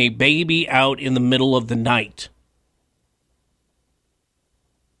leaving a baby out in the middle of the night.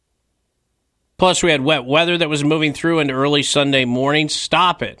 Plus, we had wet weather that was moving through into early Sunday morning.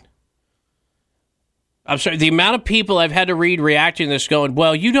 Stop it. I'm sorry, the amount of people I've had to read reacting to this going,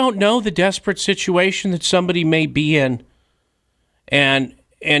 well, you don't know the desperate situation that somebody may be in. And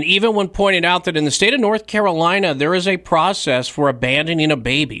even when pointed out that in the state of North Carolina, there is a process for abandoning a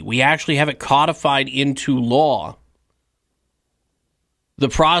baby. We actually have it codified into law. The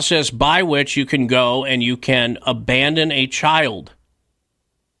process by which you can go and you can abandon a child.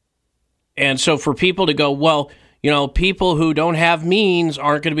 And so for people to go, well, people who don't have means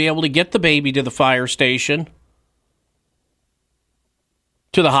aren't going to be able to get the baby to the fire station,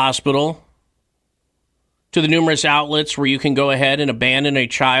 to the hospital, to the numerous outlets where you can go ahead and abandon a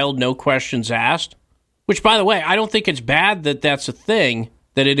child, no questions asked. Which, by the way, I don't think it's bad that that's a thing,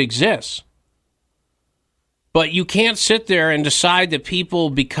 that it exists. But you can't sit there and decide that people,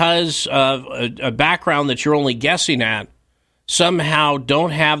 because of a background that you're only guessing at, somehow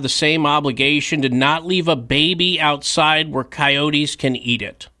don't have the same obligation to not leave a baby outside where coyotes can eat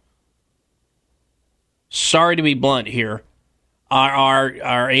it. Sorry to be blunt here,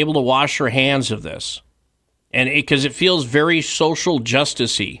 are able to wash their hands of this. And because it feels very social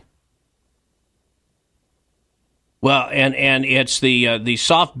justice-y. Well, and it's the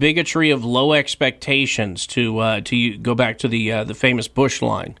soft bigotry of low expectations, to go back to the famous Bush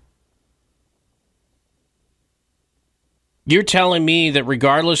line. You're telling me that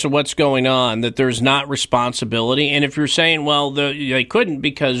regardless of what's going on, that there's not responsibility? And if you're saying, well, they couldn't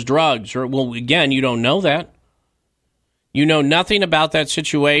because drugs, or, well, again, you don't know that. You know nothing about that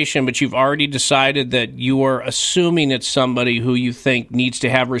situation, but you've already decided that you are assuming it's somebody who you think needs to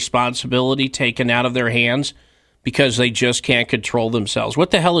have responsibility taken out of their hands because they just can't control themselves.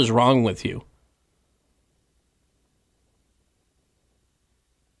 What the hell is wrong with you?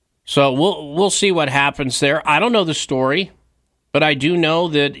 So we'll see what happens there. I don't know the story, but I do know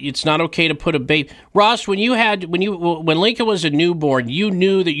that it's not okay to put a baby. Ross, when Lincoln was a newborn, you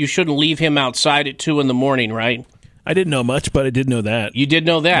knew that you shouldn't leave him outside at 2 a.m, right? I didn't know much, but I did know that. You did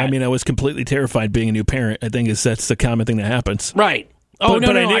know that. I mean, I was completely terrified being a new parent. I think that's the common thing that happens. Right. Oh,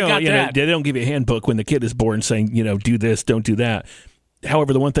 but I got that. They don't give you a handbook when the kid is born saying, do this, don't do that.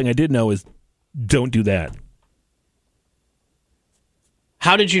 However, the one thing I did know is don't do that.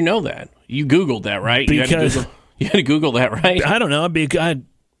 How did you know that? You Googled that, right? Because you had to Google that, right? I don't know. Because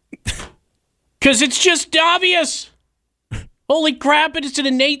it's just obvious. Holy crap, it's an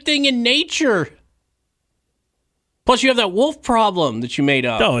innate thing in nature. Plus, you have that wolf problem that you made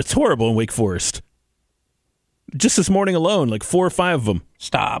up. Oh, it's horrible in Wake Forest. Just this morning alone, like 4 or 5 of them.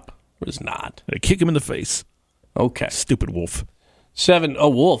 Stop. It was not. I kick him in the face. Okay. Stupid wolf. 7. Oh,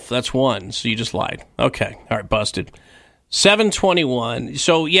 wolf. That's 1. So you just lied. Okay. All right. Busted. 7:21.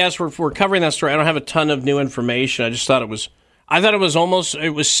 So yes, we're covering that story. I don't have a ton of new information. I just thought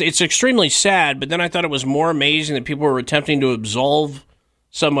it's extremely sad, but then I thought it was more amazing that people were attempting to absolve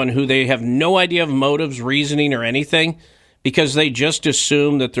someone who they have no idea of motives, reasoning, or anything because they just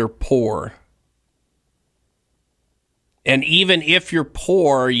assume that they're poor. And even if you're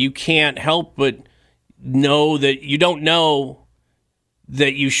poor, you can't help but know that you don't know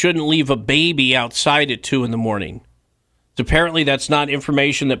that you shouldn't leave a baby outside at 2 a.m. Apparently, that's not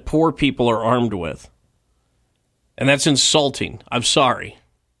information that poor people are armed with. And that's insulting. I'm sorry.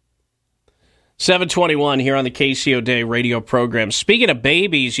 7:21 here on the KCO Day radio program. Speaking of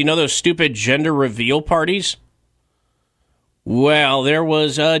babies, you know those stupid gender reveal parties? Well, there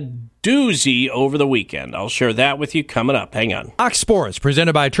was a doozy over the weekend. I'll share that with you coming up. Hang on. Fox Sports,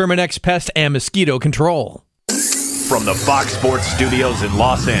 presented by Terminex Pest and Mosquito Control. From the Fox Sports Studios in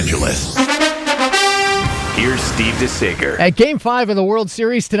Los Angeles, here's Steve DeSager. At Game 5 of the World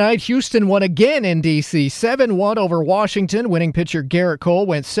Series tonight, Houston won again in D.C. 7-1 over Washington. Winning pitcher Garrett Cole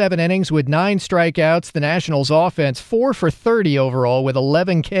went 7 innings with 9 strikeouts. The Nationals offense 4 for 30 overall with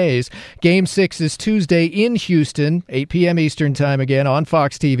 11 Ks. Game 6 is Tuesday in Houston, 8 p.m. Eastern time again on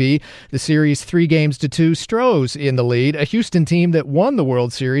Fox TV. The series 3-2. Stros in the lead. A Houston team that won the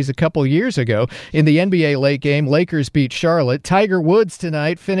World Series a couple years ago. In the NBA late game, Lakers beat Charlotte. Tiger Woods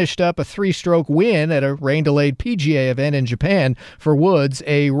tonight finished up a 3-stroke win at a rain-delayed PGA event in Japan for Woods,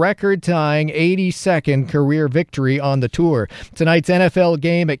 a record-tying 82nd career victory on the tour. Tonight's NFL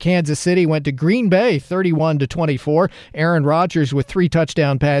game at Kansas City went to Green Bay 31-24. Aaron Rodgers with 3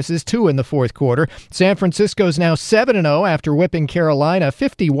 touchdown passes, 2 in the fourth quarter. San Francisco's now 7-0 after whipping Carolina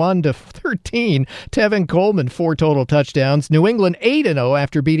 51-13. Tevin Coleman 4 total touchdowns. New England 8-0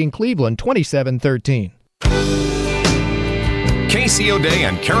 after beating Cleveland 27-13. KCO Day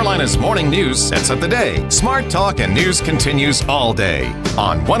and Carolina's Morning News sets up the day. Smart talk and news continues all day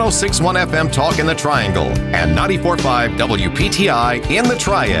on 106.1 FM Talk in the Triangle and 94.5 WPTI in the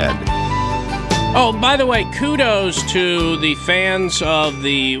Triad. Oh, by the way, kudos to the fans of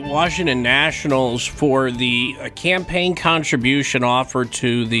the Washington Nationals for the campaign contribution offered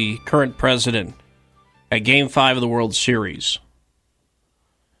to the current president at Game 5 of the World Series.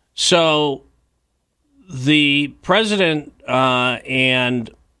 So the president and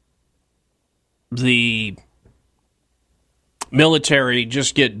the military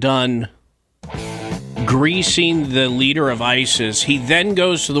just get done greasing the leader of ISIS. He then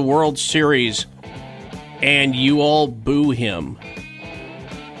goes to the World Series, and you all boo him.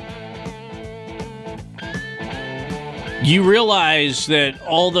 You realize that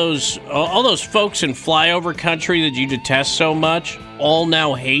all those folks in flyover country that you detest so much all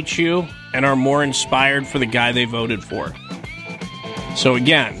now hate you and are more inspired for the guy they voted for. So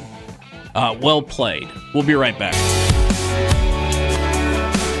again, well played. We'll be right back.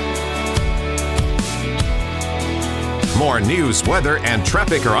 More news, weather, and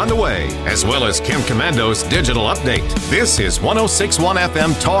traffic are on the way, as well as Kim Commando's digital update. This is 106.1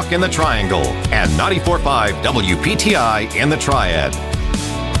 FM Talk in the Triangle and 94.5 WPTI in the Triad.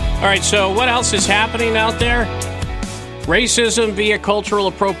 All right, so what else is happening out there? Racism via cultural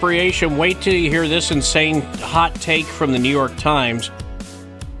appropriation. Wait till you hear this insane hot take from the New York Times.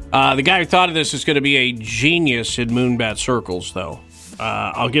 The guy who thought of this is going to be a genius in moonbat circles, though.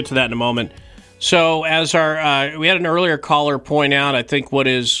 I'll get to that in a moment. So, as we had an earlier caller point out, I think what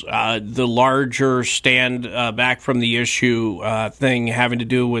is the larger stand back from the issue thing having to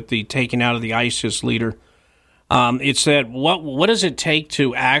do with the taking out of the ISIS leader. It's that what does it take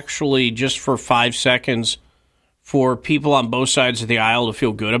to actually, just for 5 seconds, for people on both sides of the aisle to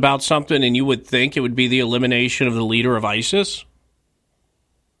feel good about something? And you would think it would be the elimination of the leader of ISIS.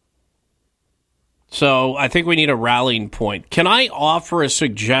 So I think we need a rallying point. Can I offer a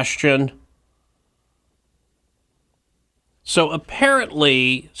suggestion? So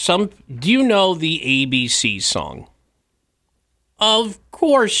apparently, do you know the ABC song? Of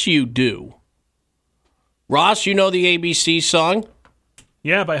course you do. Ross, you know the ABC song?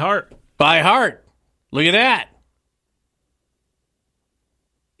 Yeah, by heart. By heart. Look at that.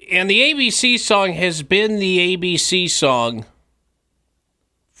 And the ABC song has been the ABC song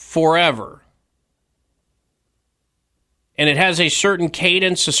forever. And it has a certain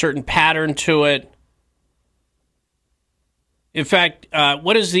cadence, a certain pattern to it. In fact,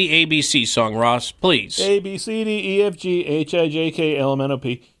 what is the ABC song, Ross? Please. A, B, C, D, E, F, G, H, I, J, K, L, M, N, O,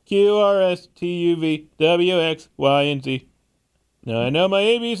 P, Q, R, S, T, U, V, W, X, Y, and Z. Now I know my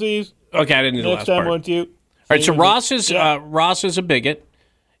ABCs. Okay, I didn't need the last part. Next time, won't you? All right, so Ross is a bigot.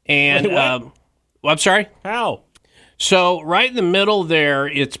 And Wait, I'm sorry? How? So right in the middle there,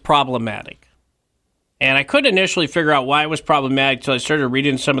 it's problematic. And I couldn't initially figure out why it was problematic until I started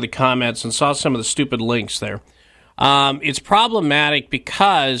reading some of the comments and saw some of the stupid links there. It's problematic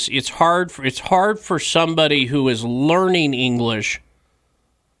because it's hard for somebody who is learning English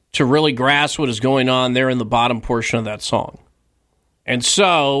to really grasp what is going on there in the bottom portion of that song. And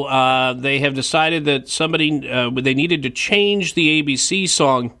so they have decided that they needed to change the ABC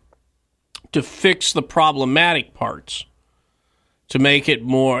song to fix the problematic parts, to make it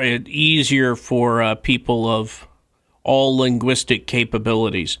easier for people of all linguistic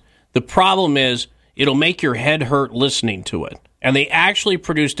capabilities. The problem is it'll make your head hurt listening to it. And they actually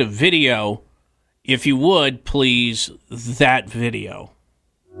produced a video. If you would, please, that video.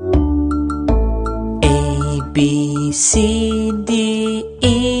 A, B, C, D,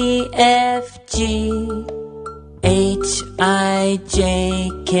 E, F, G, H, I, J,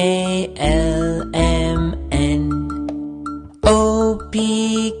 K, L, M, N, O,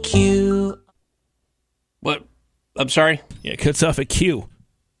 P, Q. What? I'm sorry? Yeah, it cuts off at Q.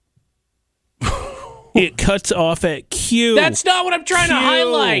 It cuts off at Q. That's not what I'm trying to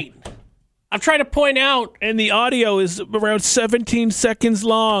highlight. I'm trying to point out. And the audio is around 17 seconds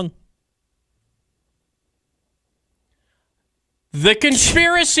long. The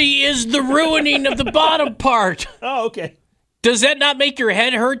conspiracy is the ruining of the bottom part. Oh, okay. Does that not make your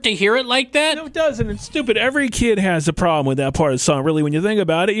head hurt to hear it like that? No, it doesn't. It's stupid. Every kid has a problem with that part of the song, really, when you think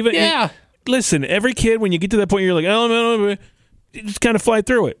about it. Listen, every kid, when you get to that point, you're like, oh, no, you just kind of fly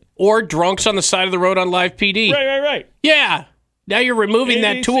through it. Or drunks on the side of the road on live PD. Right. Yeah. Now you're removing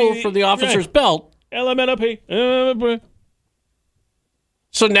that tool from the officer's belt. LMNOP.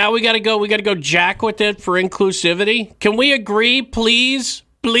 So now we got to go jack with it for inclusivity. Can we agree, please?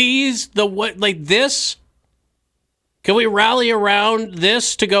 This? Can we rally around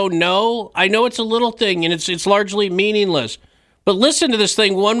this to go no? I know it's a little thing and it's largely meaningless. But listen to this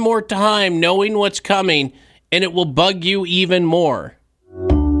thing one more time, knowing what's coming, and it will bug you even more.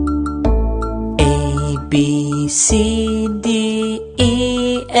 A, B, C, D,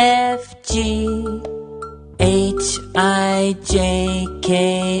 E, F, G, H, I, J,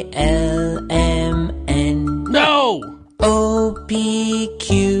 K, L, M, N. No! O, P,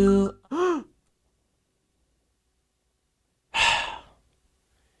 Q.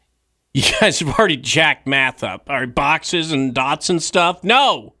 You guys have already jacked math up. All right, boxes and dots and stuff.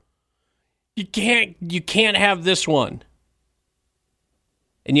 No! You can't have this one.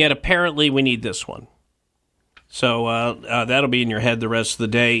 And yet apparently we need this one. So that'll be in your head the rest of the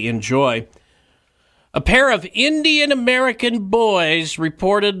day. Enjoy. A pair of Indian American boys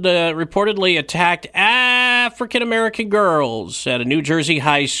reportedly attacked African American girls at a New Jersey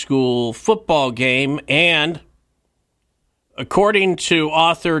high school football game, and according to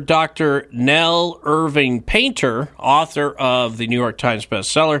author Dr. Nell Irving Painter, author of the New York Times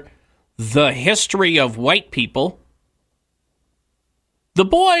bestseller The History of White People, the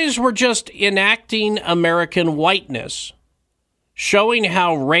boys were just enacting American whiteness, showing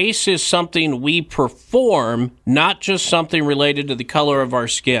how race is something we perform, not just something related to the color of our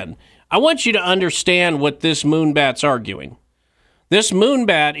skin. I want you to understand what this moonbat's arguing. This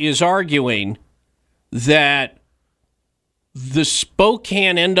moonbat is arguing that the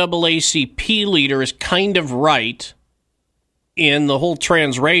Spokane NAACP leader is kind of right in the whole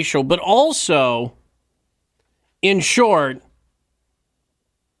transracial, but also, in short,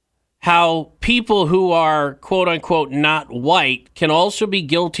 how people who are, quote-unquote, not white can also be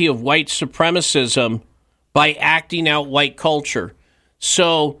guilty of white supremacism by acting out white culture.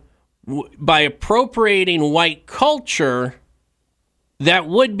 So by appropriating white culture, that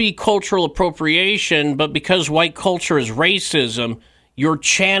would be cultural appropriation, but because white culture is racism, you're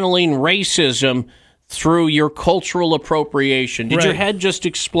channeling racism through your cultural appropriation. Did your head just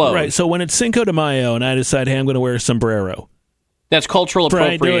explode? Right, so when it's Cinco de Mayo and I decide, hey, I'm going to wear a sombrero. That's cultural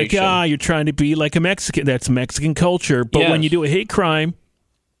appropriation. Right, they're like, you're trying to be like a Mexican. That's Mexican culture. But when you do a hate crime...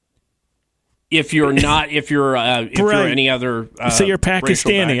 If you're not, if you're any other, say you're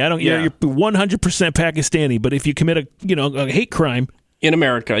Pakistani. You're 100% Pakistani. But if you commit a hate crime in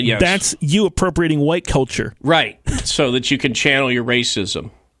America, yes, that's you appropriating white culture, right? So that you can channel your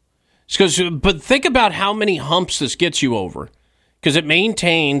racism. But think about how many humps this gets you over, because it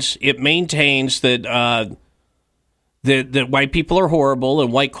maintains that that white people are horrible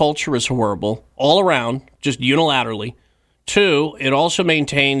and white culture is horrible all around, just unilaterally. 2, it also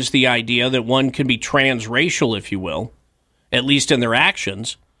maintains the idea that one can be transracial, if you will, at least in their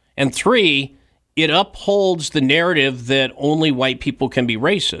actions. And 3, it upholds the narrative that only white people can be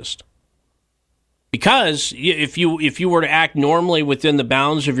racist. Because if you were to act normally within the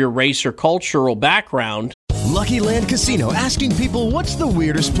bounds of your race or cultural background... Lucky Land Casino, asking people, what's the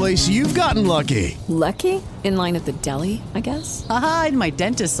weirdest place you've gotten lucky? Lucky? In line at the deli, I guess? Aha, in my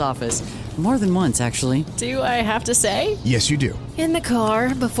dentist's office. More than once, actually. Do I have to say? Yes, you do. In the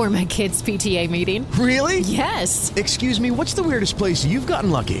car before my kids' PTA meeting. Really? Yes. Excuse me, what's the weirdest place you've gotten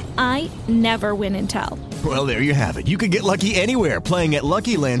lucky? I never win and tell. Well, there you have it. You can get lucky anywhere, playing at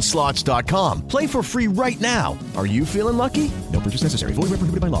LuckyLandSlots.com. Play for free right now. Are you feeling lucky? No purchase necessary. Void where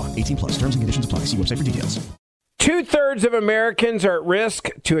prohibited by law. 18+. Terms and conditions apply. See website for details. 2/3 of Americans are at risk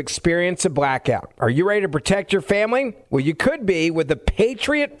to experience a blackout. Are you ready to protect your family? Well, you could be with the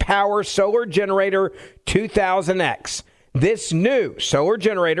Patriot Power Solar Generator 2000X. This new solar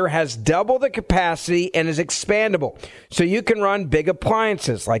generator has double the capacity and is expandable, so you can run big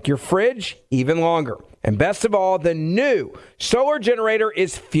appliances like your fridge even longer. And best of all, the new solar generator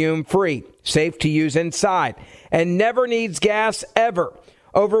is fume-free, safe to use inside, and never needs gas ever.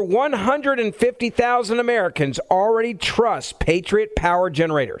 Over 150,000 Americans already trust Patriot Power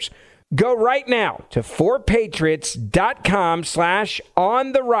Generators. Go right now to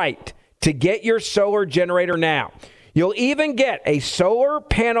 4patriots.com/ontherright to get your solar generator now. You'll even get a solar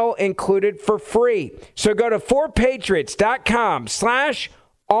panel included for free. So go to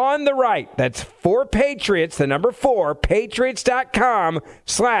 4patriots.com/ontherright. That's 4patriots, the number 4,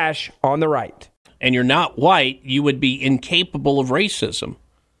 patriots.com/ontherright. And you're not white, you would be incapable of racism.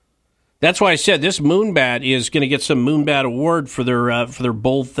 That's why I said this Moonbat is going to get some Moonbat award for their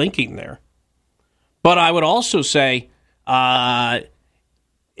bold thinking there. But I would also say, hey,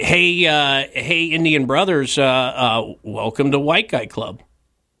 Indian brothers, welcome to White Guy Club.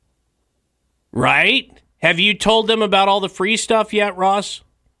 Right? Have you told them about all the free stuff yet, Ross?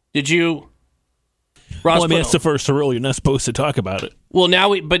 Did you? Ross, well, I mean, it's the first rule. You're not supposed to talk about it. Well, now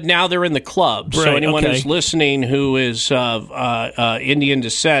they're in the club. Right, so anyone who's listening who is of Indian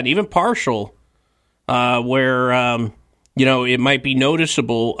descent, even partial, where it might be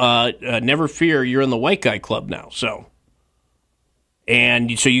noticeable, never fear, you're in the White Guy Club now. So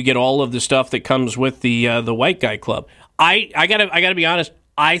you get all of the stuff that comes with the White Guy Club. I gotta be honest.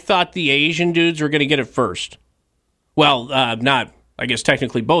 I thought the Asian dudes were going to get it first. Well, not. I guess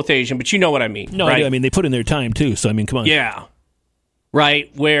technically both Asian, but you know what I mean. No, right? I mean, they put in their time, too, so I mean, come on. Yeah.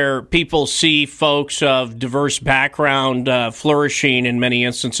 Right, where people see folks of diverse background flourishing in many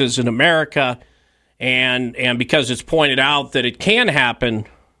instances in America, and because it's pointed out that it can happen,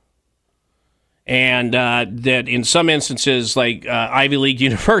 and that in some instances, like Ivy League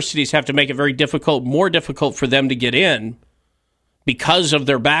universities have to make it more difficult for them to get in, because of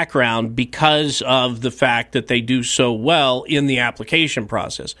their background, because of the fact that they do so well in the application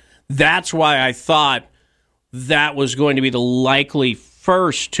process. That's why I thought that was going to be the likely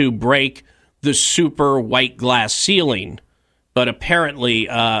first to break the super white glass ceiling. But apparently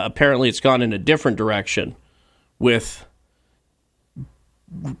it's gone in a different direction with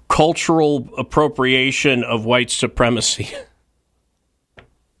cultural appropriation of white supremacy.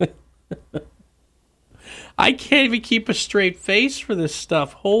 I can't even keep a straight face for this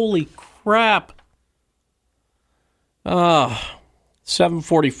stuff. Holy crap.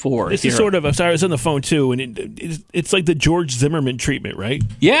 7:44. This is sort of, I'm sorry, I was on the phone too, and it's like the George Zimmerman treatment, right?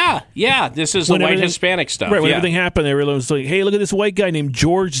 Yeah. This is the white Hispanic stuff. Right, when everything happened, everyone was like, hey, look at this white guy named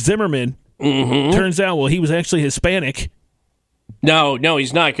George Zimmerman. Mm-hmm. Turns out, well, he was actually Hispanic. No,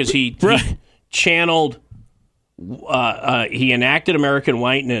 he's not, because he channeled... he enacted American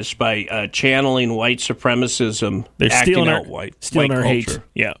whiteness by channeling white supremacism. They're stealing our white hate. culture.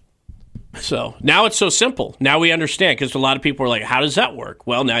 Yeah. So now it's so simple. Now we understand, because a lot of people are like, how does that work?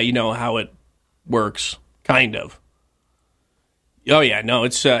 Well, now you know how it works, kind of. Oh, yeah, no,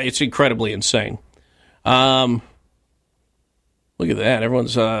 it's incredibly insane. Look at that.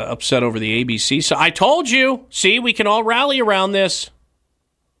 Everyone's upset over the ABC. So I told you. See, we can all rally around this.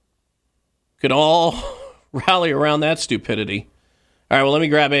 Could all rally around that stupidity. All right, well, let me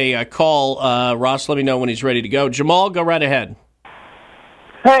grab a call. Ross, let me know when he's ready to go. Jamal, go right ahead.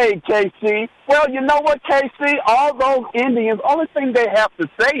 Hey, KC. Well, you know what, KC? All those Indians, only thing they have to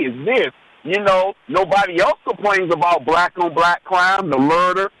say is this. You know, nobody else complains about black-on-black crime, the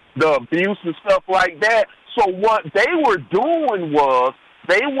murder, the abuse and stuff like that. So what they were doing was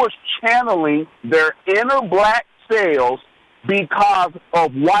they were channeling their inner black selves because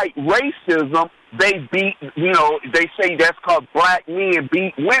of white racism. They beat, you know, they say that's because black men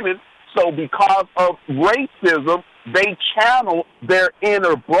beat women. So because of racism, they channel their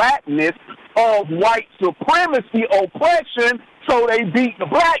inner blackness of white supremacy oppression, so they beat the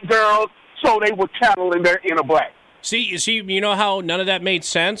black girls, so they were channeling their inner black. See, you know how none of that made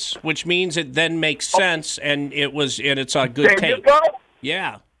sense, which means it then makes sense, and it's a good take. You go.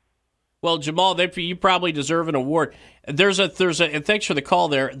 Yeah. Well, Jamal, you probably deserve an award. And thanks for the call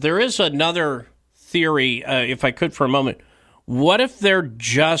there. There is another theory, if I could for a moment. What if they're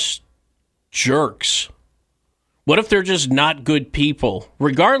just jerks? What if they're just not good people,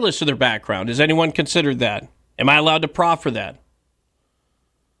 regardless of their background? Has anyone considered that? Am I allowed to proffer that?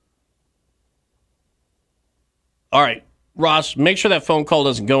 All right, Ross, make sure that phone call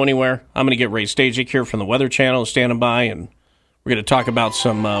doesn't go anywhere. I'm going to get Ray Stajic here from the Weather Channel standing by, and we're going to talk about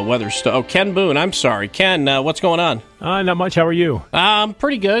some weather stuff. Oh, Ken Boone, I'm sorry. Ken, what's going on? Not much. How are you?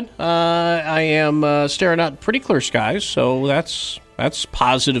 Pretty good. I am staring at pretty clear skies, so that's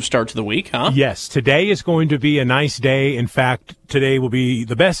positive start to the week, huh? Yes, today is going to be a nice day. In fact, today will be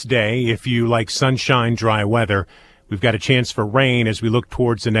the best day if you like sunshine, dry weather. We've got a chance for rain as we look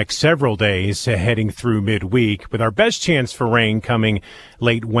towards the next several days heading through midweek, with our best chance for rain coming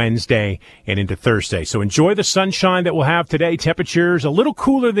late Wednesday and into Thursday. So enjoy the sunshine that we'll have today. Temperatures a little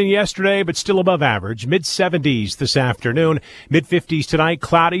cooler than yesterday, but still above average. Mid-70s this afternoon, mid-50s tonight,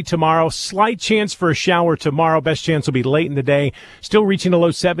 cloudy tomorrow. Slight chance for a shower tomorrow. Best chance will be late in the day. Still reaching the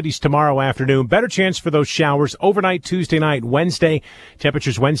low 70s tomorrow afternoon. Better chance for those showers overnight Tuesday night, Wednesday.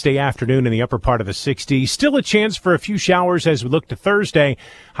 Temperatures Wednesday afternoon in the upper part of the 60s. Still a chance for a few showers as we look to Thursday.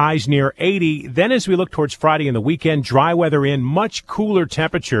 Highs near 80. Then as we look towards Friday and the weekend, dry weather in, much cooler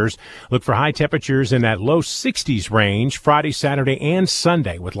temperatures. Look for high temperatures in that low 60s range Friday, Saturday, and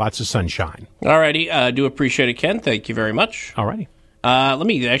Sunday with lots of sunshine. All righty. Do appreciate it, Ken. Thank you very much. All righty. Let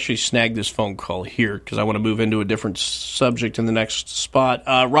me actually snag this phone call here because I want to move into a different subject in the next spot.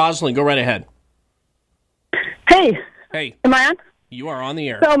 Rosalind, go right ahead. Hey. Hey. Am I on? You are on the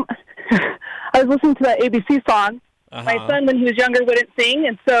air. So, I was listening to that ABC song. My son, when he was younger, wouldn't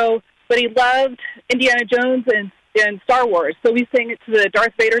sing, but he loved Indiana Jones and Star Wars. So we sang it to the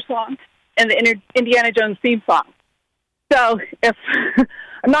Darth Vader song and the Indiana Jones theme song. So if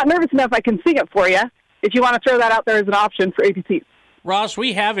I'm not nervous enough, I can sing it for you. If you want to throw that out there as an option for ABC. Ross,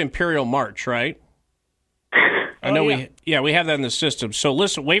 we have Imperial March, right? I know we have that in the system. So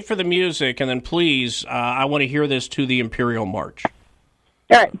listen, wait for the music, and then please, I want to hear this to the Imperial March.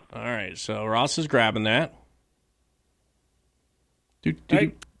 All right. All right. So Ross is grabbing that. All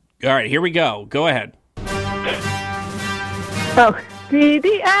right, here we go. Go ahead. Oh, D,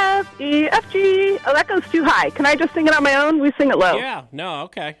 D, F, E, F, G. Oh, that goes too high. Can I just sing it on my own? We sing it low. Yeah, no,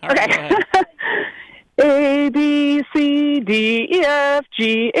 okay. All right, okay. Go ahead. A, B, C, D, E, F,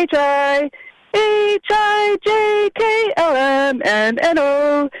 G, H, I, J, K, L, M, N, N,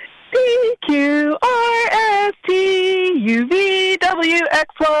 O, P, Q, R, S, T, U, V, W,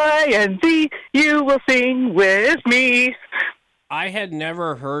 X, Y, and Z. You will sing with me. I had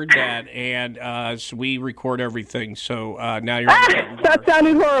never heard that, and so we record everything, so now you're... that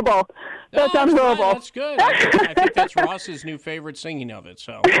sounded horrible. That sounded horrible. That's good. I think that's Ross's new favorite singing of it,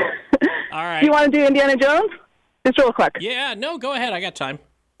 so... All right. Do you want to do Indiana Jones? Just real quick. Yeah, no, go ahead. I got time.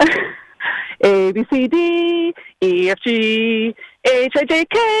 A, B, C, D, E, F, G, H, I, J,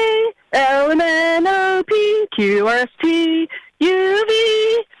 K, L, M, N, O, P, Q, R, S, T, U,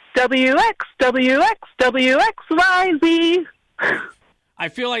 V, W, X, W, X, W, X, Y, Z. I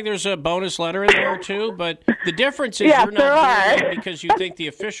feel like there's a bonus letter in there, too, but the difference is you're not doing it because you think the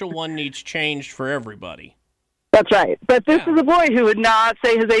official one needs changed for everybody. That's right. But this is a boy who would not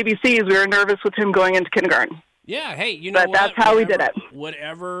say his ABCs. We were nervous with him going into kindergarten. Yeah, hey, you know what? But that's how we did it.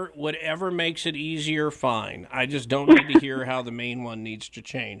 Whatever makes it easier, fine. I just don't need to hear how the main one needs to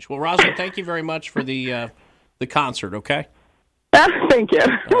change. Well, Rosalind, thank you very much for the concert, okay? Thank you.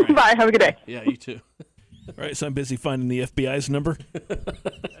 Right. Bye. Have a good day. Yeah, you too. All right, so I'm busy finding the FBI's number.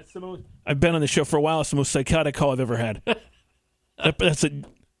 I've been on the show for a while. It's the most psychotic call I've ever had. That's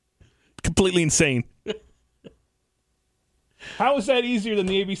completely insane. How is that easier than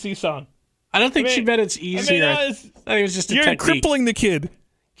the ABC song? I don't think she meant it's easier. I think it was just a technique. You're crippling the kid.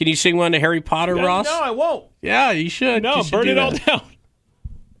 Can you sing one to Harry Potter, Ross? No, I won't. Yeah, you should. No, you should burn it all down.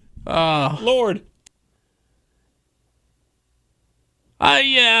 Lord.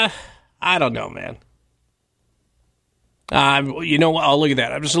 Yeah. I don't know, man. You know what? I'll look at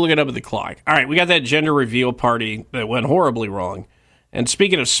that. I'm just looking up at the clock. All right, we got that gender reveal party that went horribly wrong. And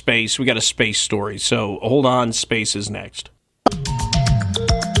speaking of space, we got a space story. So hold on, space is next.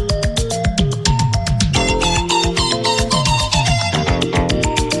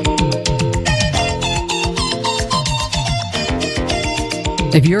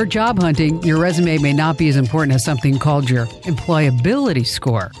 If you're job hunting, your resume may not be as important as something called your employability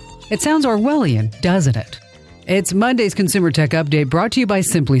score. It sounds Orwellian, doesn't it? It's Monday's Consumer Tech Update brought to you by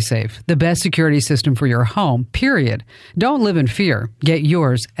SimpliSafe, the best security system for your home, period. Don't live in fear. Get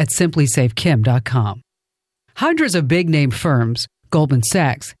yours at simplysafekim.com. Hundreds of big-name firms, Goldman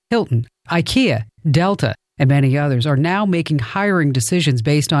Sachs, Hilton, IKEA, Delta, and many others are now making hiring decisions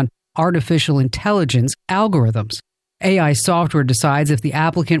based on artificial intelligence algorithms. AI software decides if the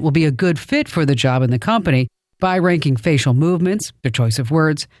applicant will be a good fit for the job in the company by ranking facial movements, their choice of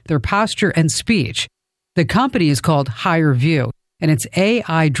words, their posture, and speech. The company is called HireVue, and its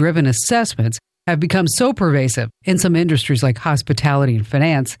AI-driven assessments have become so pervasive in some industries like hospitality and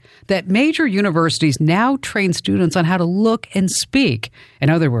finance that major universities now train students on how to look and speak. In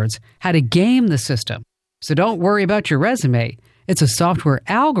other words, how to game the system. So don't worry about your resume. It's a software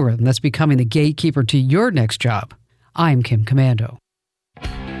algorithm that's becoming the gatekeeper to your next job. I'm Kim Commando.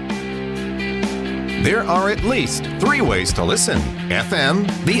 There are at least 3 ways to listen. FM,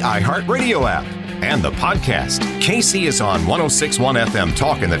 the iHeartRadio app, and the podcast. KC is on 106.1 FM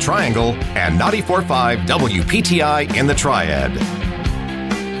Talk in the Triangle and 94.5 WPTI in the Triad.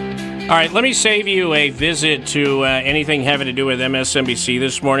 All right, let me save you a visit to anything having to do with MSNBC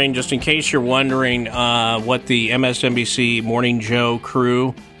this morning, just in case you're wondering what the MSNBC Morning Joe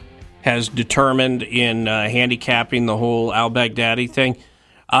crew has determined in handicapping the whole al-Baghdadi thing.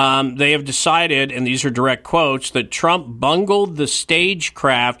 They have decided, and these are direct quotes, that Trump bungled the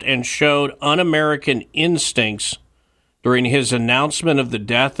stagecraft and showed un-American instincts during his announcement of the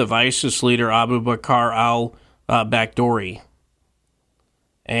death of ISIS leader Abu Bakr al-Baghdadi.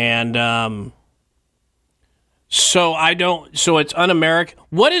 And so it's un-American.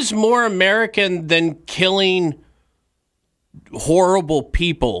 What is more American than killing horrible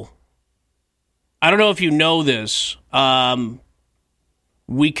people? I don't know if you know this.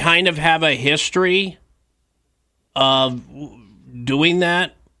 We kind of have a history of doing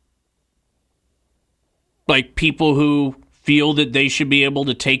that. Like people who feel that they should be able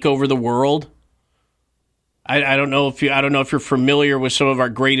to take over the world. I don't know if you're familiar with some of our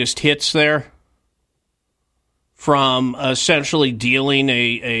greatest hits there. From essentially dealing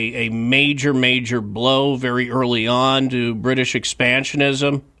a major blow very early on to British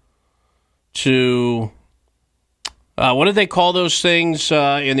expansionism. To what did they call those things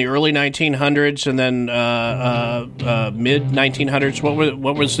in the early 1900s and then mid 1900s?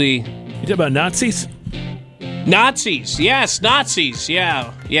 What was the? You talking about Nazis? Nazis, yes, Nazis,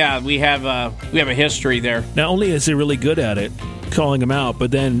 yeah. We have a history there. Not only is he really good at it, calling him out,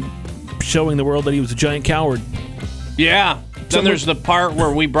 but then showing the world that he was a giant coward. Yeah. Then there's the part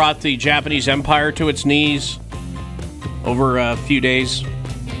where we brought the Japanese Empire to its knees over a few days.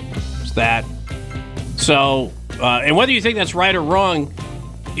 That. So, and whether you think that's right or wrong,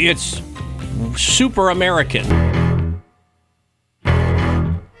 it's super American.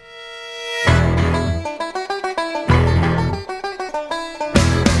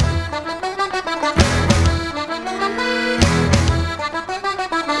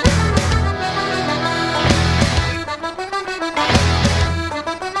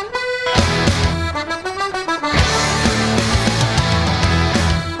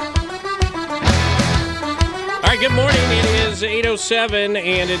 Good morning. It is 8:07,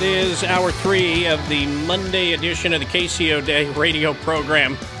 and it is hour 3 of the Monday edition of the KCO Day radio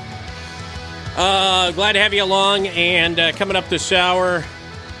program. Glad to have you along, and coming up this hour,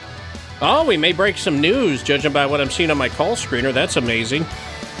 we may break some news, judging by what I'm seeing on my call screener. That's amazing.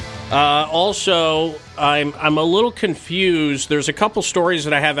 Also, I'm a little confused. There's a couple stories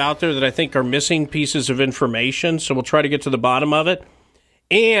that I have out there that I think are missing pieces of information, so we'll try to get to the bottom of it.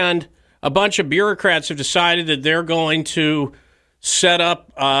 And a bunch of bureaucrats have decided that they're going to set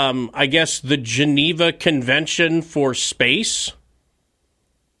up, the Geneva Convention for Space.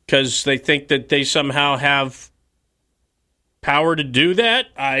 because they think that they somehow have power to do that.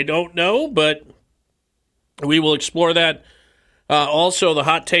 I don't know, but we will explore that. Also, the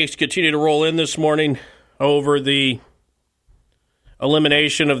hot takes continue to roll in this morning over the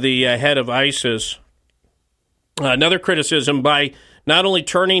elimination of the head of ISIS. Another criticism by not only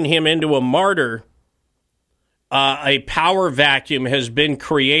turning him into a martyr, a power vacuum has been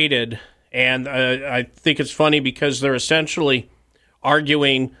created. And I think it's funny because they're essentially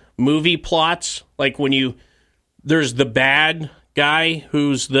arguing movie plots. Like when there's the bad guy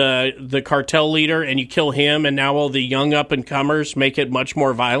who's the cartel leader and you kill him and now all the young up-and-comers make it much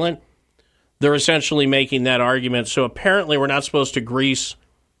more violent. They're essentially making that argument. So apparently we're not supposed to grease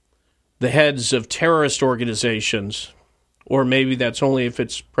the heads of terrorist organizations. Or maybe that's only if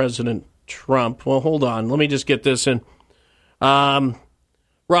it's President Trump. Well, hold on. Let me just get this in.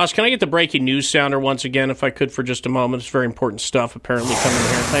 Ross, can I get the breaking news sounder once again, if I could, for just a moment? It's very important stuff apparently coming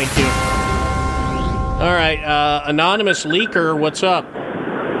here. Thank you. All right. Anonymous leaker, what's up?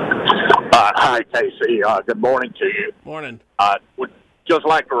 Hi, Casey. Good morning to you. Morning. Would just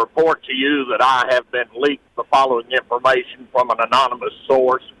like to report to you that I have been leaked the following information from an anonymous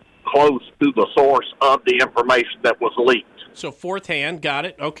source close to the source of the information that was leaked. So fourth hand, got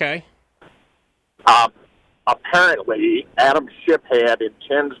it. Okay. Apparently, Adam Shiphead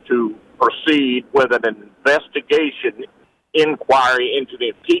intends to proceed with an investigation inquiry into the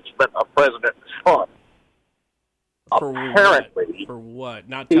impeachment of President Trump. Apparently. For what?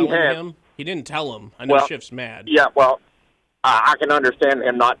 Not telling him? He didn't tell him. I know Schiff's mad. Yeah, well, I can understand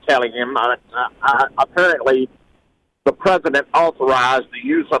him not telling him. Apparently, the president authorized the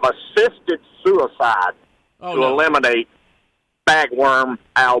use of assisted suicide to eliminate bagworm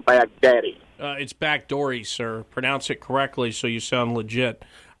al-Baghdadi. It's backdoory, sir. Pronounce it correctly so you sound legit.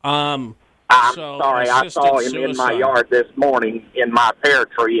 I'm sorry. I saw him in my yard this morning in my pear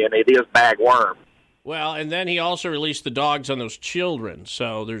tree, and it is bagworm. Well, and then he also released the dogs on those children,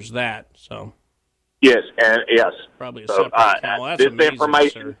 so there's that. So yes. Probably a so, separate account. That's this amazing,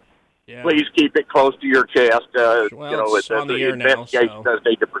 information, sir. Yeah. Please keep it close to your chest. It's on the air now, investigation does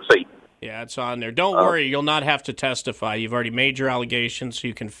need to proceed. Yeah, it's on there. Don't worry, you'll not have to testify. You've already made your allegations, so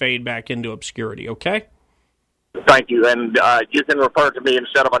you can fade back into obscurity, okay? Thank you. And you can refer to me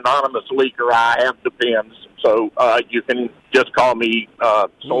instead of anonymous leaker. I have depends, so you can just call me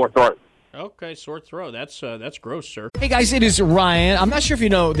sore throat. Okay, sore throat. That's gross, sir. Hey, guys, it is Ryan. I'm not sure if you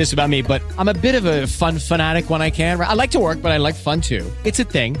know this about me, but I'm a bit of a fun fanatic when I can. I like to work, but I like fun, too. It's a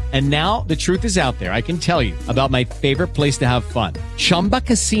thing. And now the truth is out there. I can tell you about my favorite place to have fun, Chumba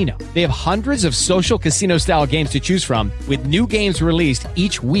Casino. They have hundreds of social casino-style games to choose from with new games released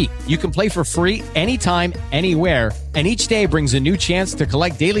each week. You can play for free anytime, anywhere, and each day brings a new chance to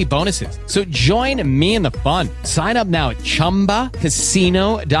collect daily bonuses. So join me in the fun. Sign up now at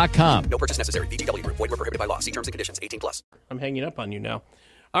ChumbaCasino.com. No purchase necessary. VGW Group. Void where prohibited by law. See terms and conditions. 18+. I'm hanging up on you now.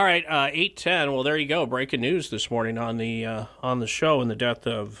 All right, 8:10. Well, there you go. Breaking news this morning on the show and the death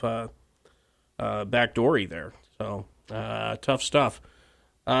of Backdoory there. So tough stuff.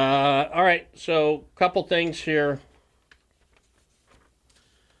 All right, so a couple things here.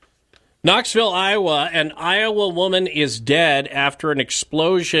 Knoxville, Iowa. An Iowa woman is dead after an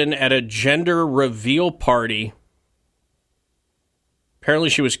explosion at a gender reveal party. Apparently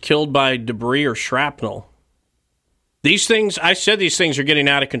she was killed by debris or shrapnel. These things, I said these things are getting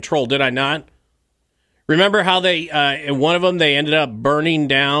out of control, did I not? Remember how they, in one of them, they ended up burning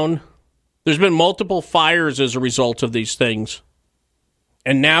down? There's been multiple fires as a result of these things.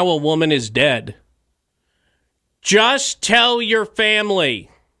 And now a woman is dead. Just tell your family.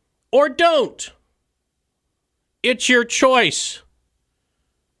 Or don't. It's your choice.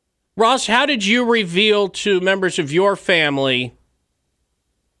 Ross, how did you reveal to members of your family,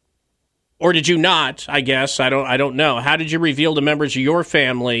 or did you not, I guess, I don't know. How did you reveal to members of your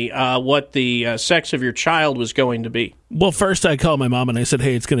family what the sex of your child was going to be? Well, first I called my mom and I said,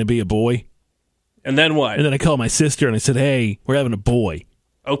 hey, it's going to be a boy. And then what? And then I called my sister and I said, hey, we're having a boy.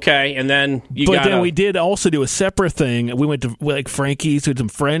 Okay, and then we did also do a separate thing. We went to Frankie's with some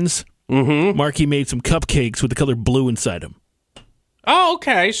friends. Mm-hmm. Marky made some cupcakes with the color blue inside them. Oh,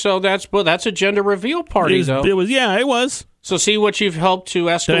 okay. So that's a gender reveal party, though. It was. So see what you've helped to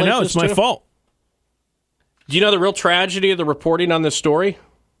escalate. I know, it's my fault. Do you know the real tragedy of the reporting on this story?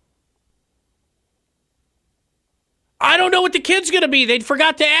 I don't know what the kid's going to be. They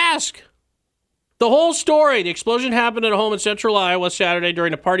forgot to ask. The whole story. The explosion happened at a home in central Iowa Saturday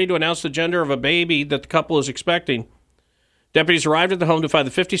during a party to announce the gender of a baby that the couple is expecting. Deputies arrived at the home to find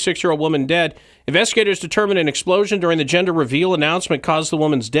the 56-year-old woman dead. Investigators determined an explosion during the gender reveal announcement caused the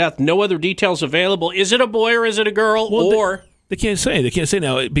woman's death. No other details available. Is it a boy or is it a girl? Well, They can't say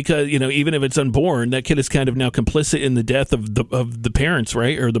now because, even if it's unborn, that kid is kind of now complicit in the death of the parents,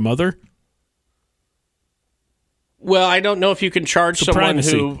 right? Or the mother. Well, I don't know if you can charge someone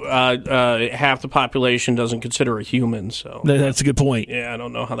who half the population doesn't consider a human. So that's a good point. Yeah, I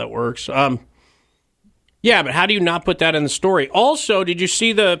don't know how that works. Yeah, but how do you not put that in the story? Also, did you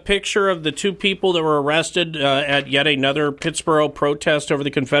see the picture of the 2 people that were arrested at yet another Pittsburgh protest over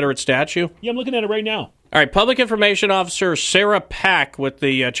the Confederate statue? Yeah, I'm looking at it right now. All right, Public Information Officer Sarah Pack with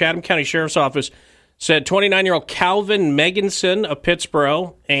the Chatham County Sheriff's Office said 29-year-old Calvin Meganson of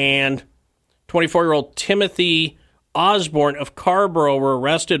Pittsburgh and 24-year-old Timothy Osborne of Carrboro were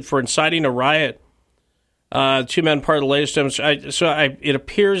arrested for inciting a riot. 2 men part of the latest demonstration. It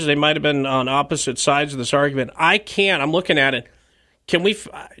appears they might have been on opposite sides of this argument. I'm looking at it.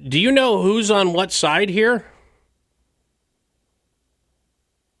 Do you know who's on what side here?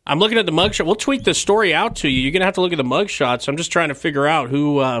 I'm looking at the mugshot. We'll tweet the story out to you. You're going to have to look at the mugshots. I'm just trying to figure out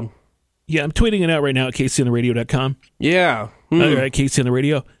who... Yeah, I'm tweeting it out right now at KCOnTheRadio.com. Yeah. All right, Casey on the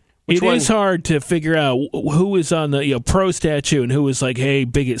Radio. It is hard to figure out who is on the pro statue and who is like, hey,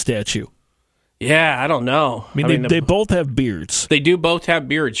 bigot statue. Yeah, I don't know. I mean, they both have beards. They do both have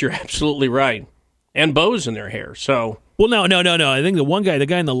beards. You're absolutely right. And bows in their hair, so... Well, no. I think the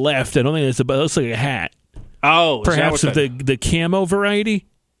guy on the left, I don't think it looks like a hat. Oh, perhaps of the camo variety?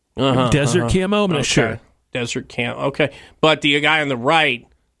 Desert camo? I'm not sure. Desert camo, okay. But the guy on the right,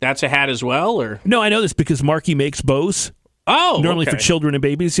 that's a hat as well, or? No, I know this because Marky makes bows. Oh, normally for children and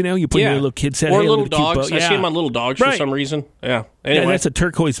babies, you put your little kid's head. Or little dogs. I see him on little dogs for some reason. Yeah. Anyway. Yeah, that's a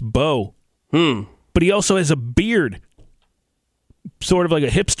turquoise bow. But he also has a beard. Sort of like a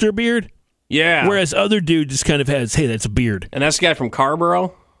hipster beard. Yeah. Whereas other dude just kind of has, hey, that's a beard. And that's the guy from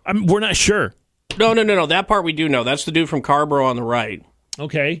Carrboro? We're not sure. No. That part we do know. That's the dude from Carrboro on the right.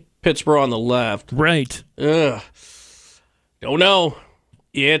 Okay. Pittsburgh on the left. Right. Ugh. Don't know.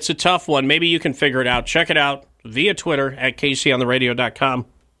 It's a tough one. Maybe you can figure it out. Check it out via Twitter at KCOnTheRadio.com.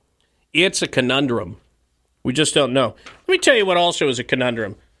 It's a conundrum. We just don't know. Let me tell you what also is a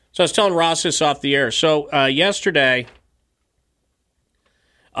conundrum. So I was telling Ross this off the air. So yesterday,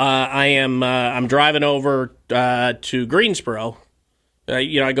 I'm driving over to Greensboro.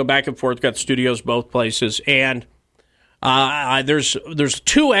 I go back and forth. Got studios both places, and there's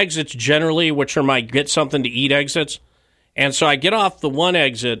 2 exits generally, which are my get something to eat exits. And so I get off the one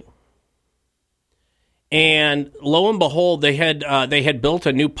exit, and lo and behold, they had built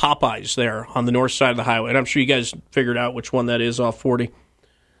a new Popeyes there on the north side of the highway. And I'm sure you guys figured out which one that is off 40.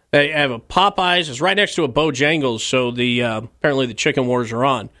 They have a Popeyes. It's right next to a Bojangles, so apparently the chicken wars are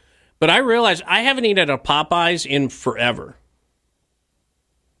on. But I realized I haven't eaten at a Popeyes in forever.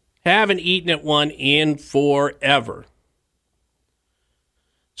 Haven't eaten at one in forever.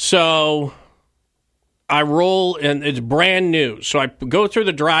 So I roll, and it's brand new. So I go through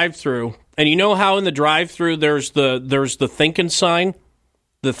the drive-thru, and you know how in the drive-thru there's the thinking sign,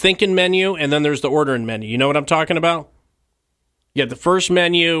 the thinking menu, and then there's the ordering menu. You know what I'm talking about? You have the first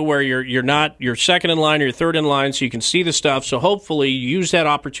menu where you're second in line or you're third in line, so you can see the stuff. So hopefully you use that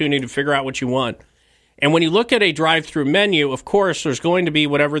opportunity to figure out what you want. And when you look at a drive-thru menu, of course, there's going to be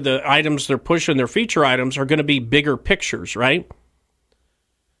whatever the items they're pushing, their feature items, are going to be bigger pictures, right?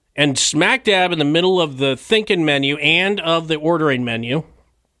 And smack dab in the middle of the thinking menu and of the ordering menu,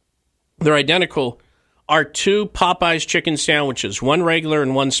 they're identical, are 2 Popeyes chicken sandwiches, one regular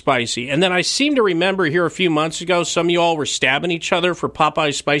and one spicy. And then I seem to remember here a few months ago, some of you all were stabbing each other for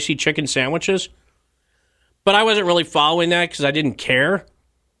Popeyes spicy chicken sandwiches. But I wasn't really following that because I didn't care.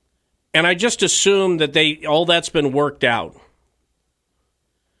 And I just assumed that all that's been worked out.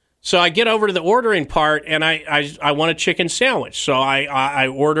 So I get over to the ordering part, and I want a chicken sandwich. So I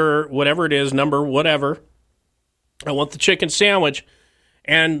order whatever it is, number whatever. I want the chicken sandwich.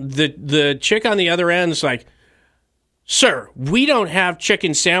 And the chick on the other end is like, "Sir, we don't have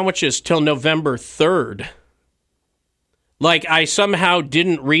chicken sandwiches till November 3rd. Like I somehow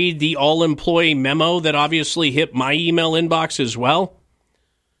didn't read the all-employee memo that obviously hit my email inbox as well.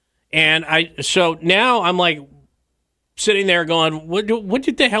 And so now I'm like sitting there going, what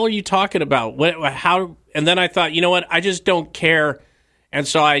the hell are you talking about? How? And then I thought, you know what? I just don't care. And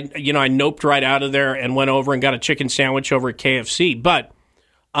so I noped right out of there and went over and got a chicken sandwich over at KFC. But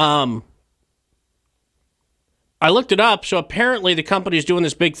I looked it up. So apparently the company's doing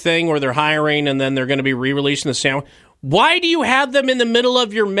this big thing where they're hiring and then they're going to be re-releasing the sandwich. Why do you have them in the middle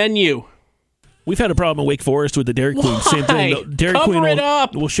of your menu? We've had a problem in Wake Forest with the Dairy Queen. Same thing. Dairy Queen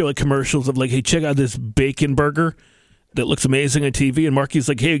will show like commercials of like, hey, check out this bacon burger that looks amazing on TV. And Marky's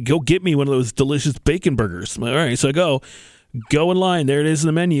like, hey, go get me one of those delicious bacon burgers. All right, so I go. Go in line. There it is in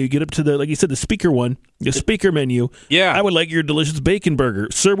the menu. You get up to the, like you said, the speaker one, the speaker menu. Yeah. I would like your delicious bacon burger.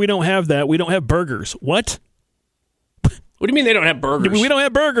 Sir, we don't have that. We don't have burgers. What? What do you mean they don't have burgers? We don't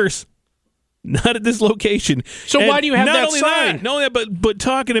have burgers. Not at this location. So and why do you have that sign? Not only that, but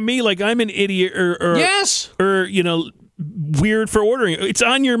talking to me like I'm an idiot or yes, or weird for ordering. It's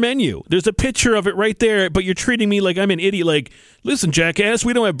on your menu. There's a picture of it right there, but you're treating me like I'm an idiot. Like, listen, jackass,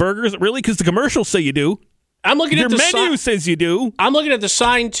 we don't have burgers. Really? Because the commercials say you do. I'm looking your at the menu says you do. I'm looking at the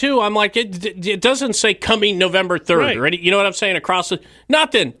sign too. I'm like, it doesn't say coming November 3rd. Right. You know what I'm saying? Across the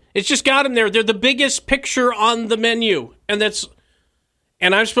nothing. It's just got them there. They're the biggest picture on the menu,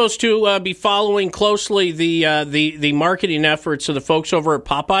 and I'm supposed to be following closely the marketing efforts of the folks over at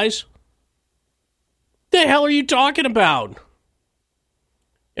Popeyes. The hell are you talking about?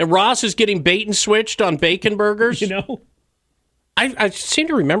 And Ross is getting bait and switched on bacon burgers. I seem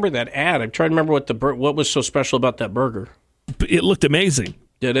to remember that ad. I'm trying to remember what was so special about that burger. It looked amazing.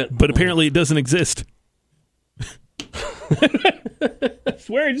 Did it? But apparently it doesn't exist. I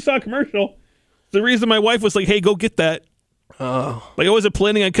swear I just saw a commercial. The reason my wife was like, hey, go get that. Oh. Like I wasn't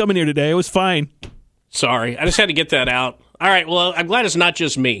planning on coming here today. I was fine. Sorry. I just had to get that out. All right. Well, I'm glad it's not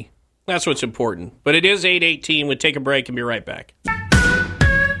just me. That's what's important. But it is 8:18. We'll take a break and be right back.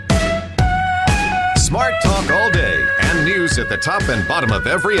 Smart talk all day and news at the top and bottom of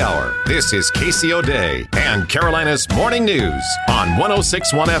every hour. This is Casey O'Day and Carolina's Morning News on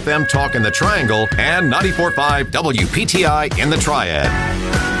 106.1 FM Talk in the Triangle and 94.5 WPTI in the Triad.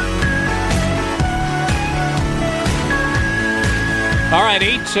 All right,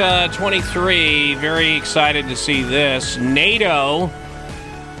 8:23. Very excited to see this. NATO,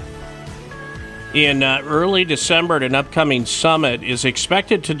 in early December at an upcoming summit, is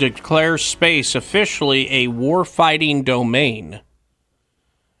expected to declare space officially a war-fighting domain.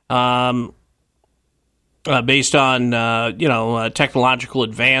 Based on, technological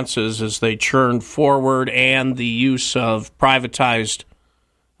advances as they churn forward and the use of privatized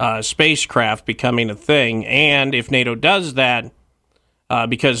spacecraft becoming a thing. And if NATO does that,